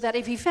 so that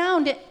if he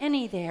found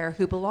any there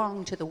who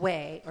belonged to the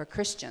way, or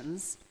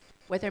Christians,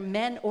 whether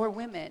men or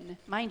women,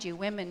 mind you,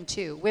 women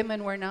too,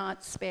 women were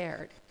not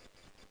spared.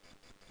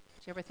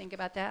 Did you ever think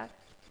about that?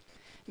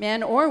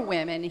 Men or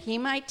women, he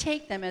might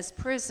take them as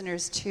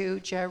prisoners to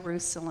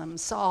Jerusalem.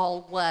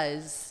 Saul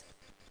was,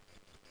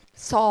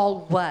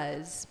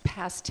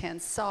 past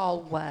tense,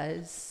 Saul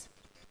was.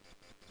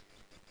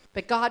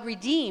 But God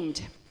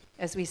redeemed,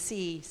 as we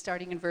see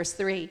starting in verse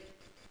 3.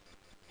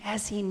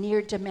 As he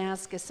neared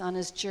Damascus on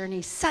his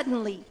journey,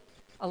 suddenly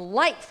a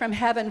light from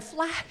heaven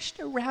flashed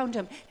around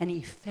him, and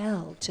he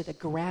fell to the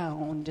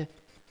ground.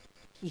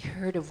 He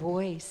heard a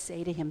voice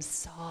say to him,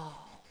 Saul,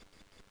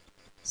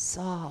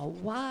 Saul,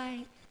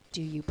 why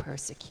do you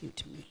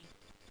persecute me?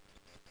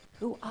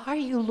 Who are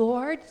you,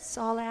 Lord?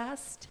 Saul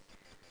asked.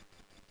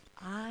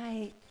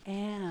 I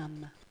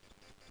am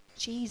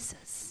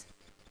Jesus,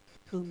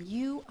 whom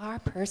you are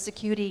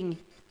persecuting.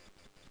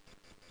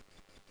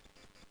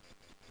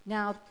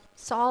 Now,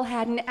 Saul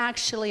hadn't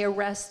actually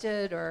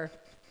arrested or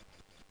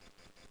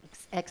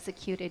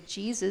executed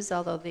Jesus,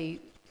 although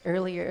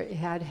earlier it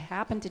had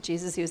happened to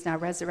Jesus. He was now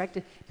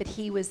resurrected, but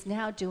he was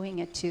now doing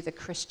it to the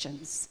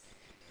Christians,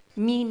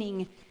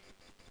 meaning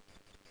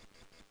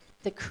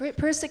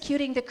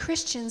persecuting the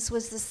Christians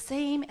was the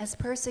same as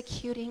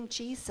persecuting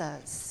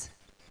Jesus.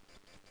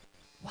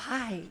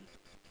 Why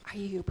are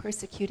you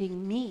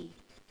persecuting me?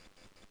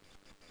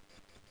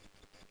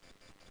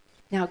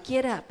 Now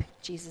get up,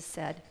 Jesus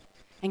said,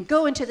 and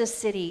go into the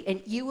city,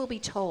 and you will be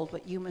told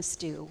what you must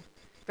do.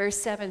 Verse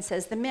 7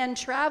 says, the men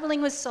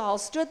traveling with Saul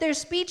stood there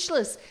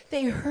speechless.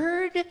 They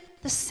heard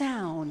the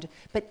sound,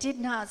 but did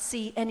not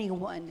see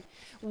anyone.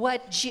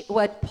 What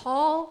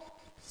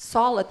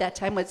Saul at that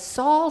time, what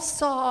Saul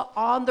saw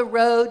on the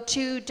road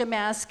to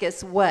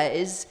Damascus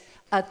was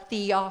a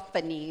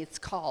theophany, it's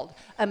called,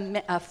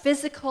 a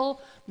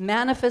physical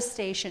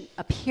manifestation,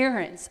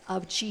 appearance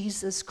of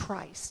Jesus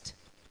Christ.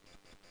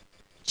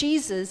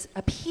 Jesus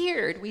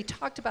appeared. We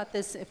talked about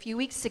this a few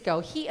weeks ago.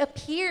 He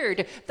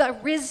appeared, the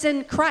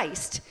risen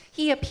Christ.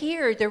 He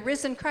appeared, the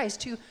risen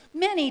Christ, to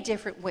many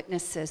different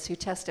witnesses who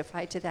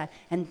testified to that.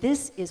 And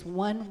this is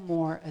one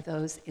more of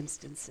those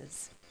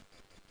instances.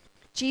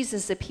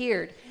 Jesus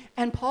appeared,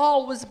 and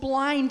Paul was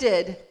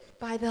blinded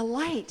by the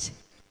light.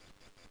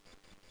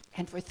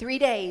 And for 3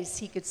 days,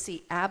 he could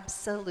see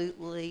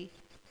absolutely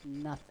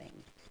nothing.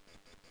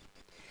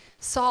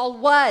 Saul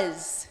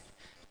was.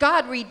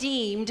 God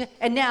redeemed,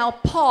 and now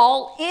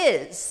Paul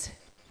is.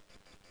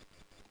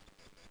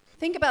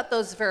 Think about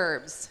those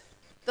verbs.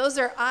 Those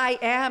are I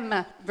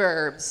am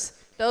verbs.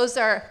 Those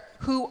are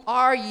who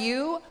are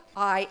you?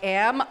 I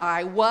am,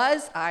 I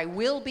was, I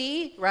will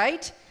be,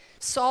 right?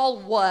 Saul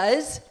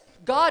was,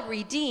 God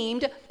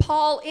redeemed,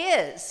 Paul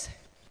is.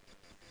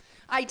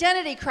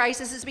 Identity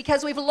crisis is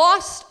because we've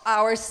lost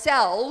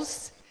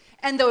ourselves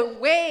And the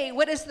way,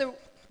 what is the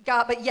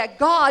God? But yet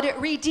God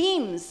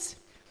redeems.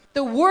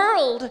 The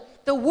world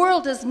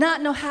does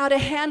not know how to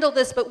handle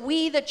this, but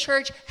we, the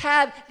church,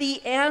 have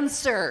the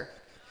answer.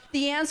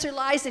 The answer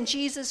lies in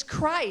Jesus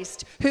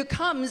Christ, who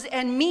comes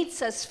and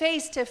meets us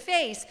face to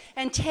face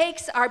and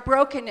takes our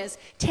brokenness,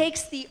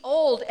 takes the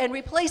old and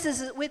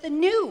replaces it with the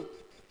new,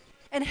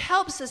 and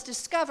helps us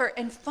discover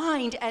and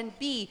find and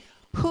be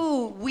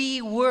who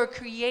we were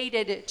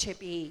created to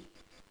be.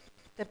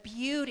 The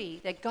beauty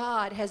that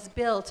God has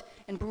built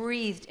and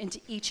breathed into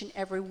each and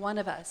every one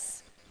of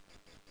us.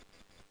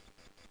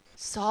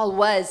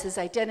 His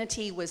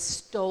identity was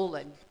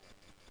stolen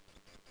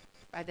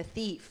by the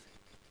thief,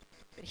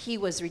 but he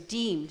was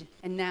redeemed,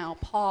 and now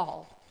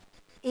Paul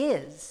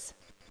is.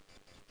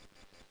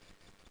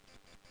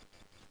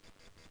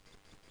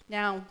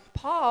 Now,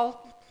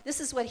 Paul, this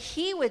is what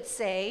he would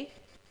say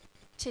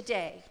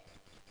today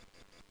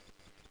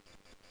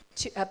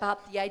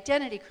about the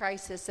identity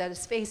crisis that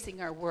is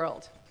facing our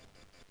world.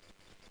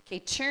 Okay,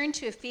 turn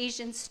to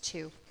Ephesians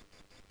 2.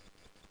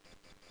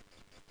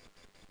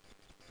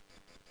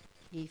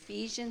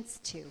 Ephesians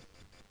 2,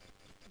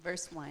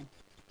 verse 1.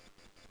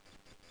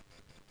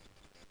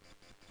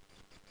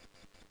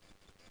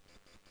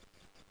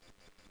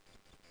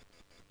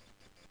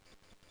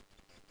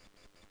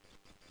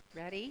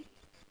 Ready?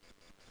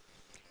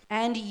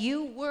 And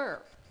you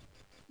were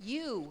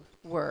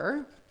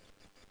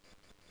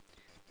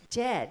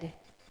dead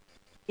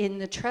in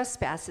the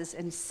trespasses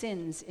and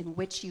sins in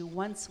which you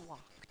once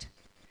walked,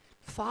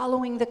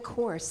 following the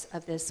course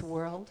of this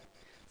world,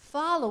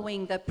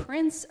 following the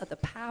prince of the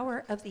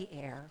power of the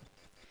air,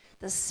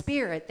 the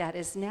spirit that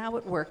is now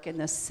at work in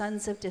the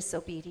sons of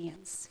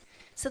disobedience.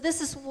 So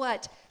this is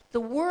what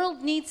the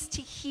world needs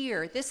to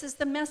hear. This is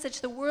the message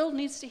the world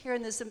needs to hear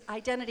in this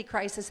identity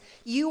crisis.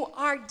 You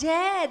are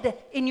dead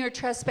in your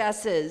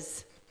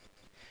trespasses.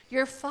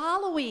 You're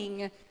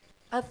following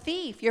a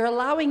thief. You're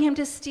allowing him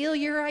to steal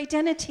your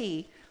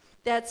identity.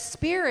 That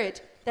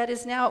spirit that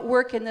is now at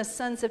work in the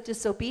sons of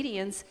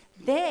disobedience,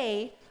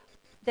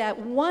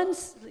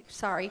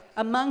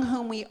 among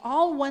whom we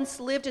all once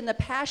lived in the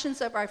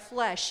passions of our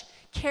flesh,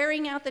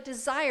 carrying out the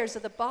desires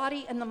of the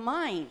body and the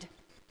mind.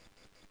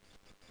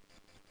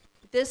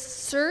 This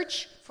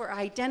search for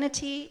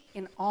identity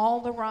in all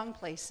the wrong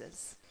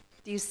places.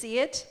 Do you see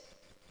it?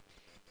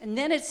 And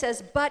then it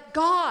says, but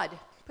God.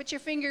 Put your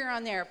finger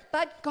on there.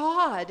 But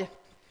God.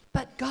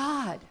 But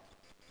God.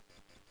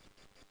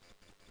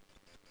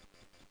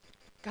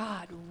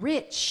 God,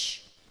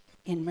 rich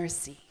in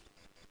mercy,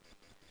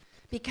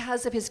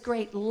 because of his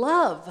great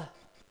love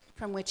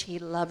from which he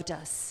loved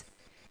us,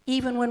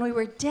 even when we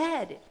were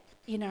dead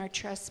in our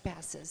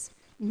trespasses,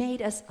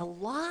 made us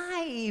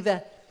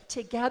alive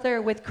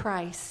together with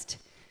Christ.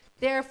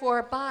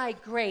 Therefore, by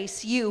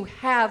grace, you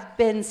have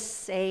been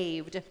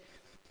saved.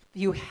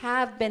 You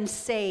have been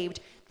saved.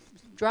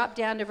 Drop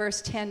down to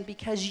verse 10,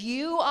 because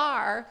you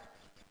are,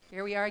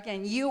 here we are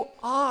again, you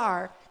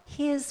are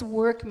his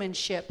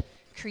workmanship,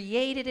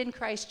 created in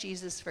Christ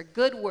Jesus for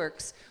good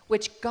works,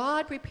 which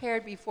God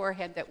prepared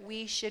beforehand that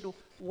we should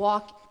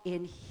walk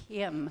in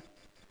him.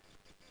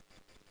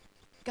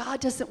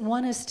 God doesn't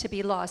want us to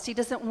be lost. He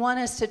doesn't want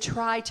us to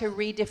try to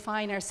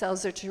redefine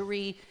ourselves or to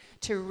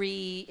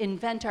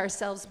reinvent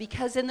ourselves,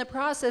 because in the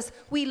process,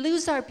 we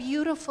lose our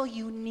beautiful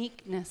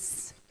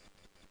uniqueness.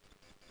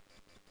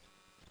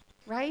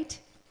 Right?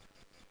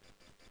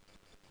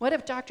 What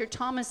if Dr.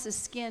 Thomas's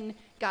skin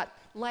got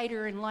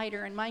lighter and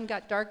lighter and mine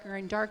got darker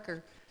and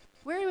darker?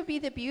 Where would be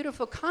the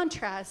beautiful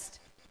contrast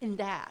in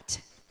that?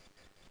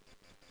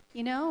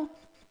 You know,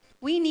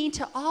 we need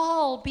to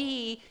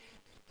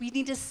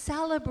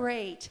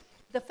celebrate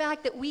the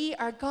fact that we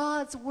are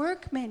God's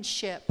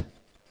workmanship.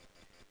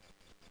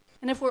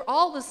 And if we're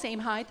all the same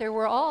height,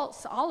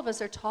 all of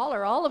us are tall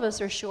or all of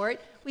us are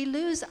short, we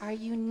lose our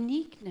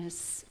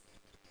uniqueness,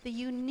 the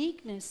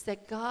uniqueness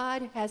that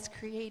God has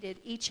created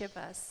each of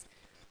us.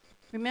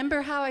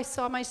 Remember how I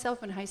saw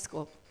myself in high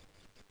school?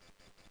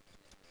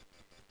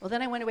 Well,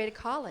 then I went away to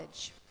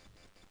college.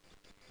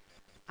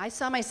 I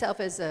saw myself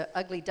as an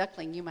ugly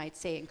duckling, you might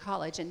say, in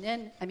college,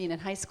 in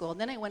high school. And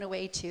then I went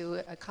away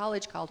to a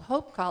college called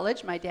Hope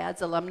College, my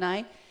dad's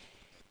alumni.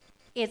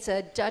 It's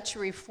a Dutch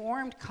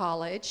Reformed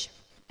college,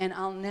 and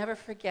I'll never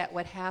forget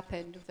what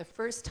happened the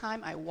first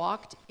time I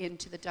walked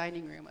into the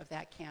dining room of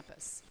that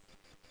campus.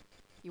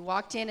 You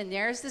walked in, and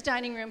there's the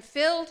dining room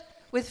filled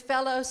with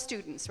fellow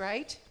students,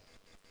 right?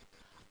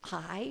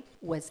 I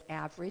was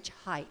average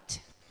height.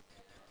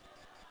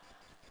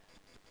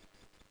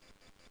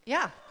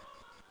 Yeah.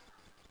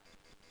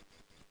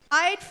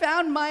 I'd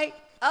found I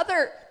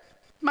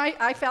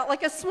felt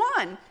like a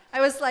swan. I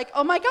was like,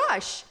 oh my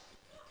gosh,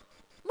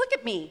 look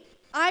at me.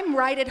 I'm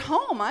right at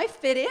home. I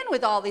fit in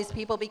with all these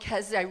people,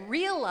 because I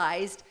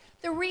realized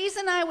the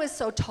reason I was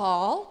so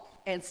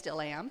tall, and still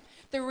am,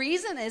 the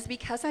reason is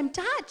because I'm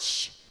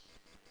Dutch.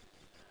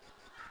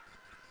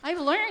 I've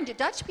learned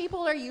Dutch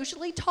people are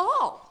usually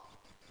tall.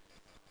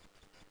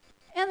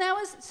 And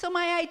so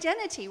my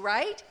identity,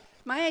 right?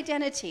 My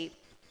identity.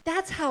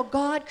 That's how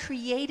God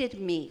created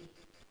me.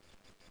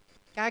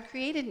 God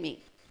created me,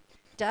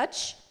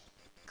 Dutch,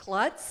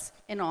 klutz,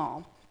 and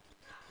all.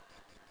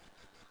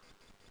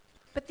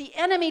 But the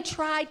enemy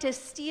tried to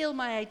steal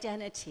my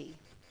identity.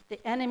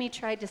 The enemy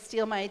tried to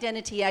steal my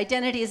identity.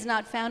 Identity is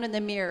not found in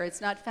the mirror.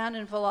 It's not found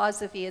in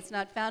philosophy. It's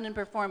not found in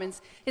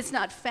performance. It's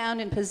not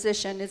found in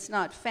position. It's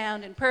not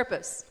found in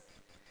purpose.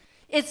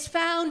 It's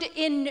found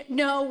in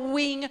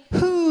knowing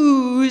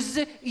whose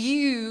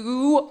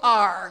you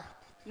are,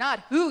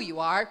 not who you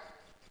are.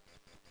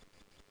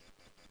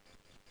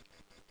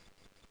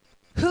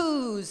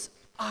 Whose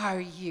are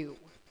you?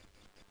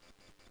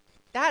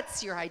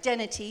 That's your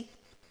identity.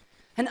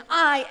 And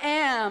I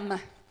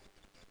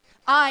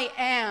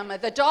am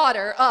the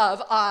daughter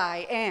of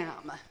I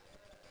am.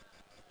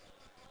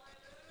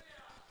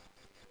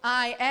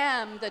 I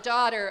am the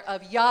daughter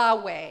of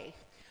Yahweh.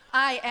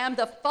 I am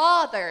the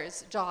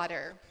Father's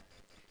daughter,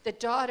 the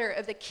daughter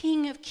of the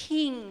King of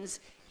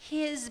Kings,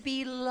 his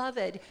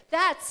beloved.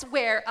 That's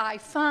where I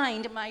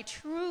find my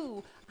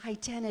true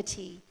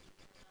identity.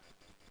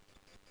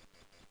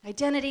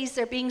 Identities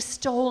are being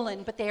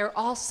stolen, but they are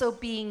also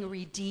being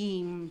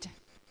redeemed.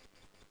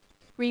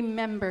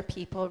 Remember,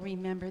 people,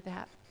 remember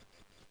that.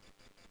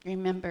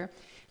 Remember.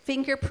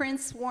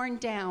 Fingerprints worn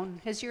down.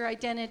 Has your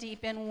identity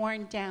been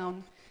worn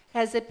down?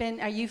 Has it been,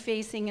 are you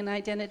facing an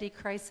identity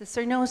crisis,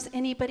 or knows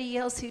anybody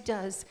else who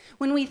does?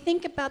 When we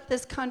think about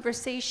this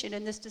conversation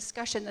and this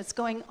discussion that's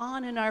going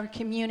on in our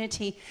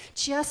community,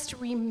 just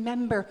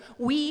remember,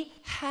 we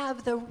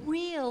have the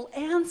real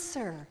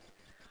answer.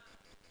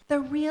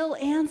 The real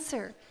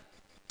answer.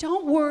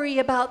 Don't worry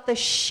about the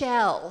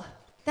shell.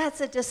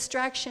 That's a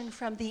distraction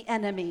from the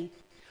enemy.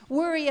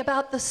 Worry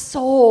about the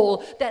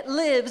soul that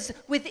lives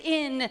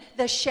within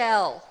the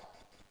shell.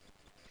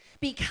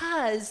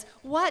 Because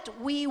what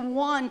we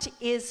want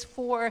is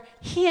for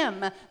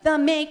him, the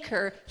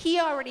maker. He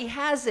already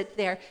has it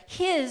there.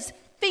 His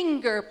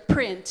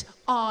fingerprint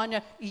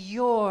on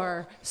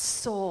your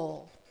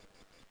soul.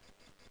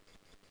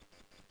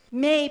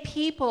 May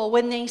people,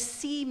 when they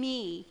see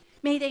me,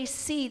 may they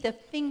see the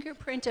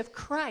fingerprint of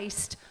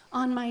Christ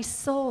on my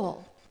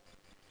soul.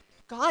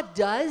 God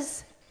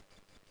does.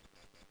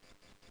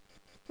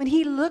 When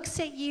he looks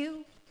at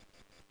you,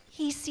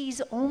 he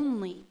sees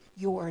only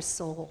your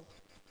soul.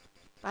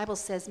 The Bible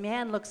says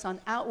man looks on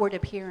outward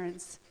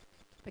appearance,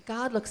 but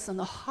God looks on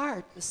the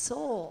heart, the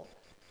soul.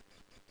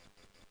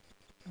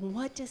 And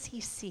what does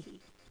he see?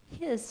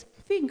 His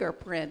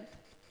fingerprint.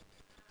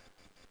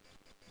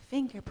 The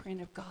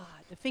fingerprint of God,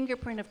 the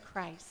fingerprint of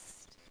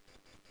Christ,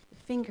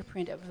 the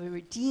fingerprint of the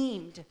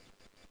redeemed.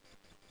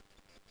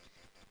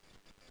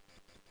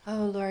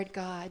 Oh, Lord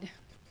God,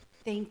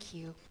 thank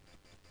you.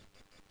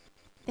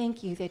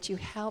 Thank you that you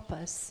help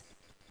us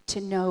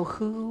to know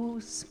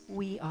whose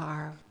we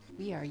are.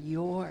 We are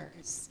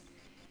yours.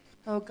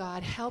 Oh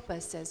God, help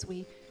us as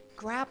we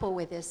grapple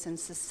with this in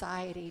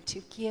society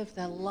to give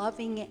the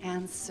loving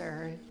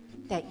answer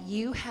that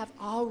you have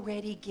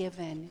already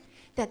given,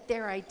 that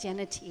their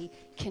identity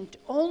can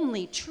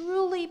only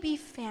truly be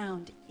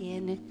found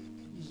in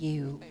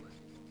you.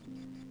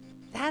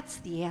 That's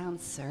the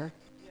answer.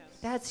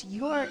 That's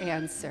your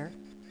answer.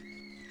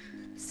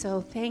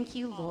 So thank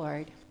you,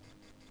 Lord,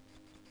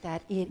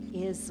 that it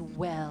is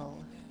well.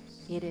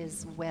 It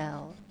is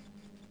well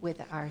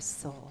with our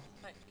soul.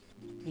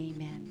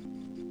 Amen.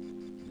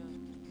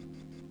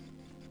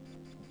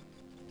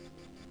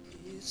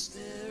 Is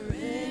there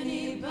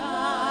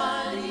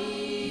anybody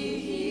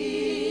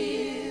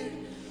here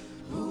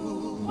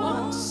who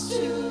wants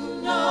to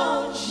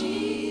know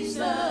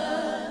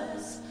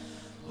Jesus,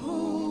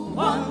 who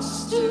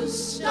wants to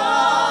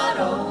start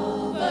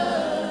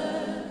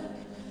over,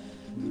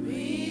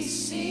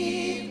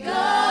 receive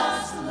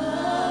God's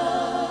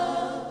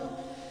love?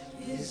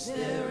 Is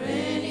there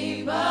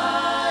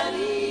anybody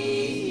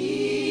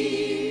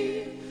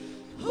here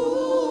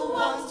who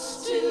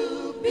wants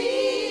to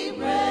be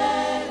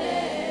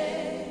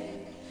ready,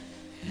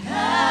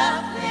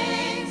 have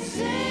things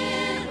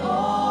in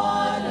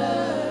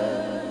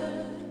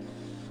order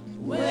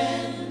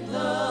when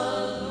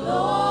the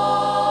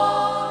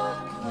Lord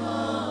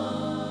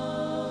comes?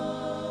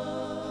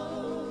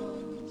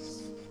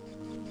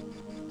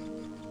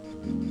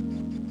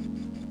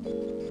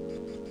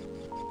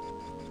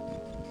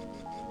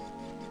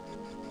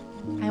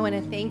 I want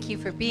to thank you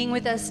for being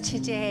with us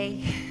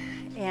today.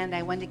 And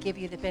I want to give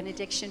you the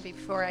benediction.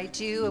 Before I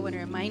do, I want to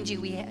remind you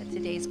we had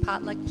today's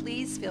potluck.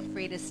 Please feel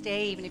free to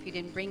stay, even if you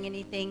didn't bring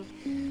anything.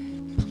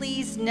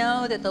 Please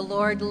know that the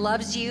Lord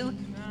loves you,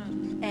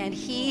 and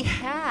he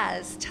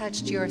has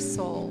touched your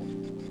soul.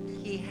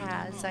 He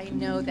has. I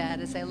know that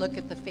as I look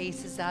at the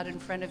faces out in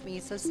front of me.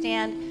 So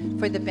stand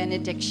for the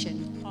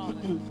benediction.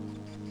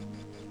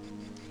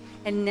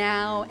 And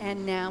now,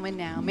 and now, and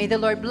now. May the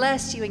Lord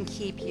bless you and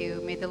keep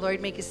you. May the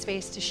Lord make his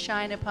face to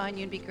shine upon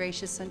you and be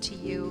gracious unto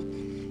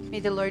you.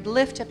 May the Lord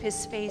lift up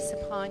his face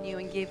upon you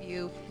and give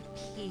you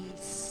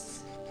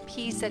peace.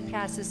 Peace that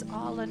passes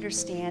all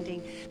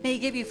understanding. May he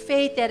give you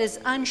faith that is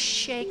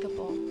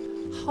unshakable,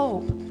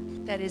 hope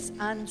that is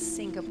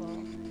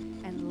unsinkable,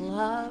 and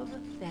love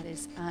that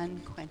is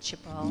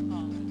unquenchable.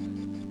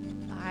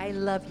 I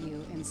love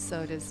you, and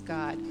so does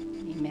God.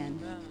 Amen.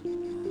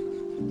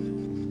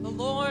 The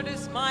Lord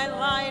is my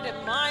light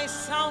and my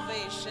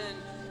salvation.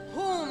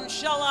 Whom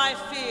shall I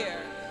fear?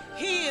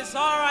 He is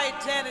our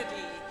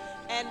identity,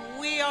 and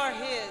we are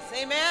his.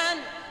 Amen?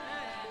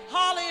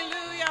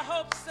 Hallelujah,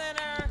 Hope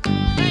Center.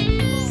 Thank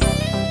you,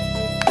 Lord.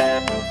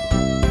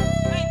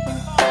 Thank you,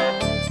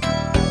 Father.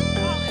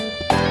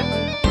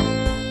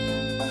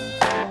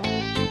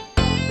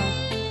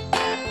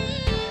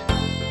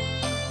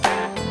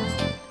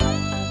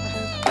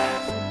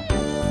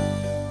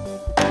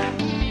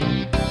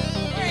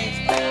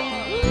 Praise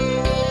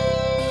the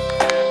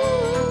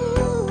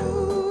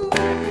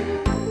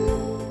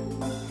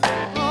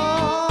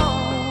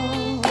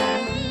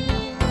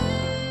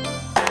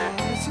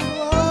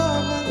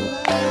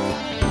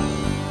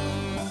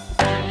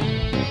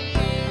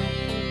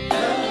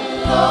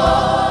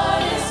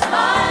Lord is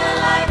my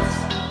light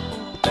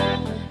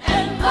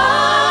and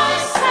my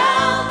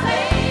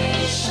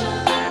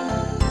salvation.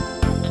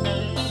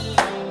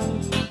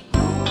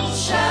 Whom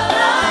shall I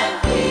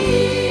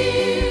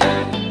fear?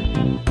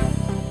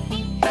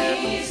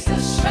 He's the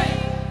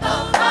strength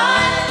of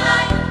my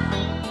life,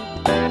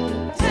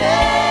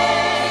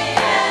 day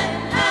and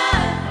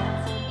night.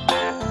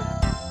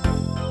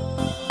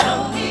 No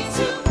need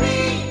to be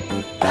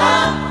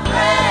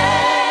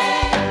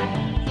afraid.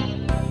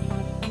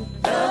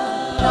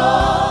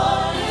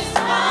 Lord is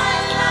my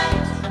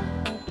light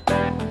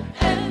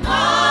and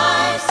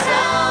my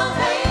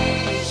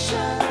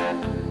salvation.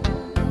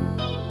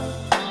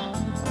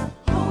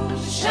 Whom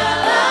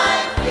shall I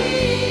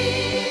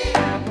fear?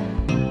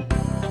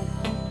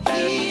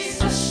 He's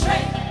the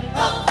strength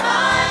of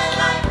my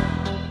life,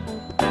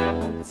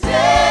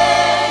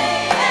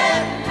 day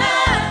and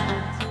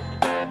night.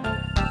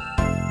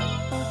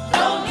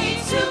 No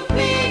need to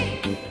be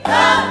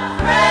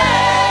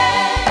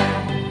afraid.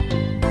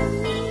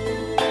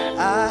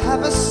 I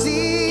have a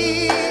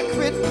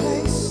secret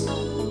place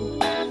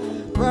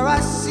where I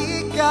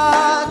see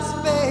God's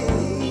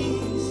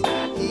face.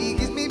 He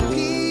gives me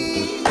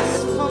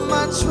peace for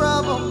my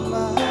troubled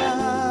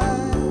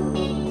mind.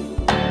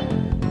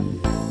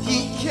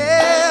 He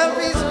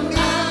carries me,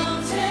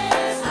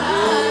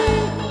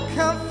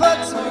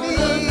 comforts me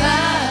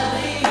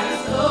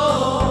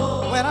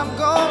when I'm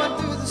going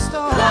through the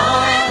storm.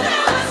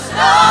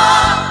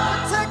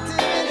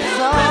 Protected in his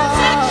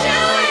arms.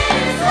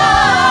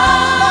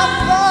 My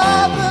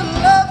Father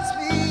loves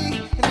me,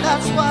 and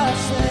that's why I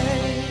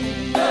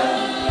say,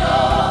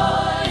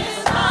 Lord is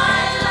my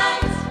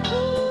light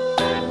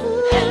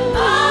and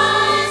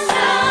my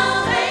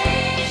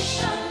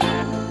salvation.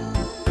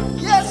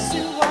 yes,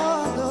 you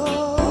are,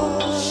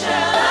 Lord.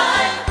 Shall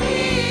I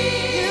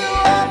fear? You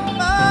are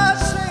my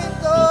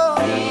strength,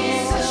 Lord.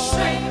 He's the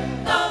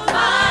strength of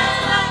my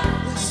life,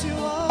 Yes, you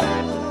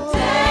are, Lord.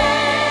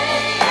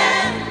 day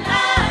and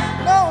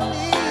night. No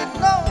need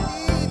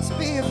to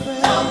be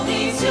afraid. No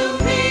need to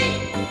be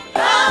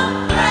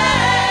afraid.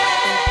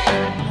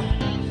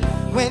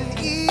 When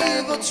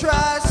evil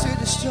tries to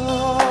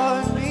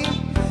destroy me,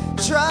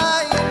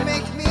 try and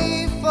make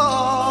me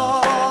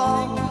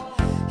fall,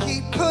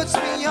 he puts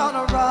me on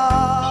a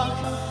rock,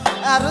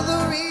 out of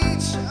the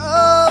reach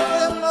of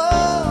them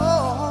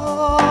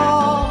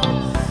all.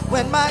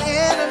 When my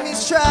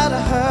enemies try to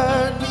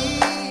hurt me,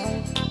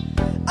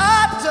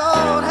 I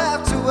don't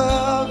have to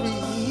worry.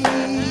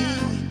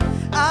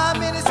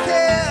 I'm in his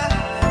care,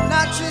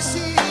 not just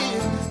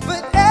here,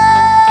 but everywhere.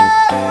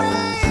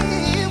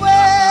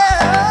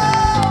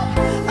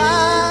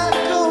 I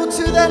go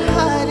to that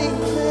hiding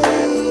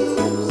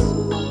place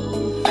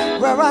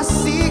where I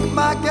seek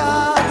my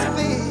God's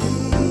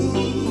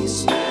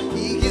face.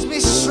 He gives me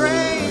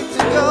strength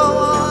to go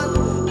on.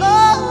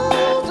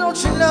 Oh,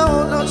 don't you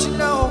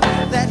know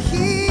that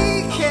he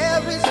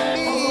carries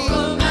me,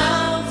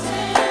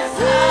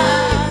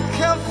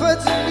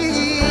 comforts me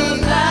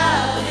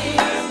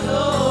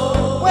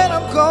when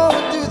I'm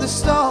going through the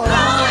storm.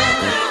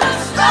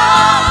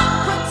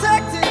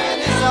 Protected in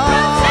his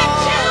arms.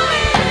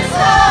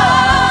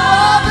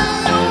 Father,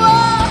 you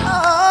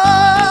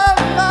are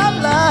my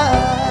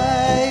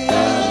light.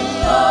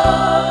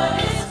 Lord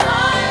is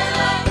my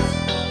light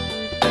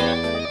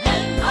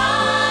and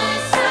my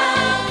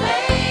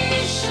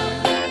salvation.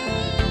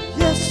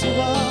 Yes, you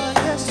are.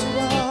 Yes, you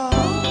are.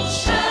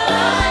 Shall I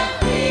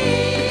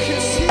fear?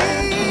 'Cause he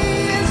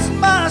is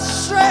my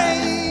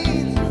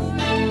strength.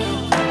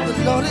 The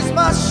Lord is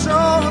my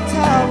strong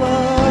tower.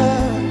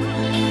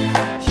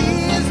 He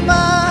is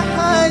my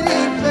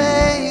hiding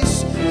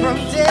place from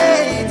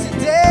day to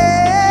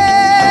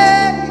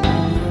day.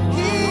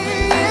 He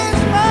is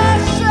my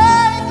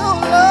strength, oh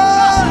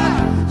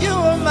Lord. You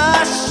are my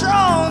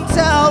strong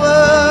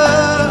tower.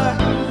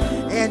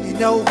 And you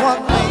know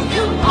one thing.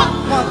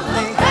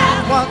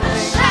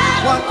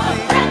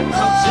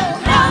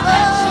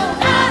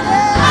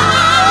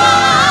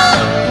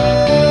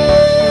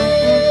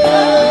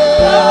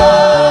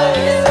 Lord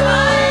is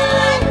my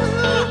light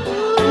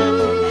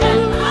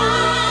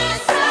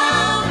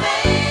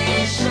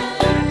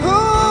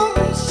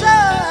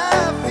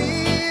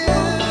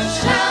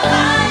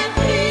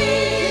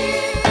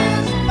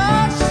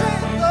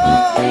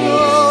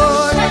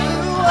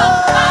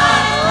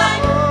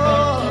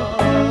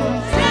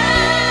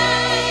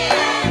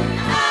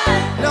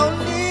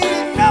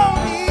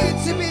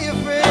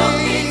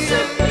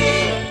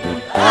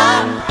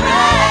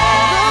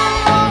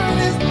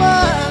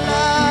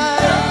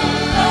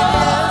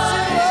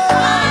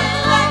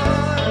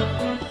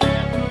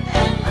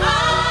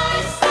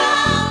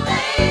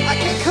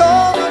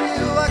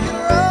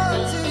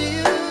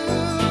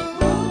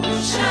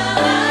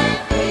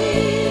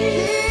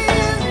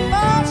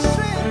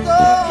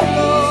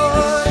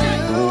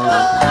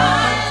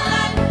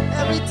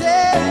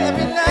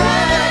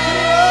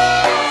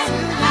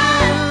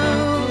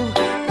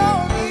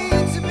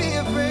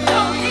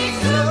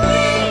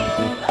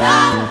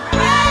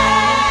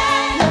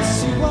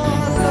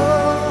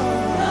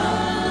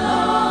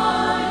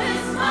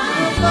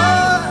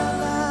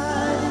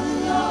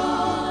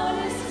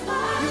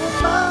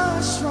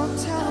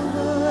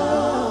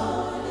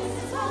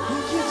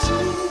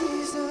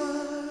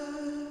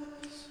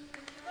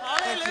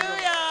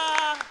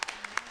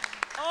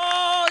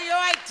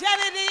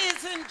identity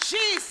is in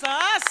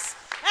Jesus,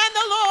 and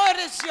the Lord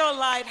is your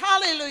light.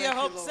 Hallelujah, Thank you,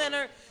 Hope Lord.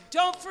 Center.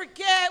 Don't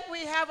forget,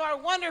 we have our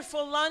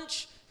wonderful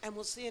lunch, and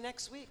we'll see you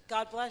next week.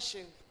 God bless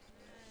you.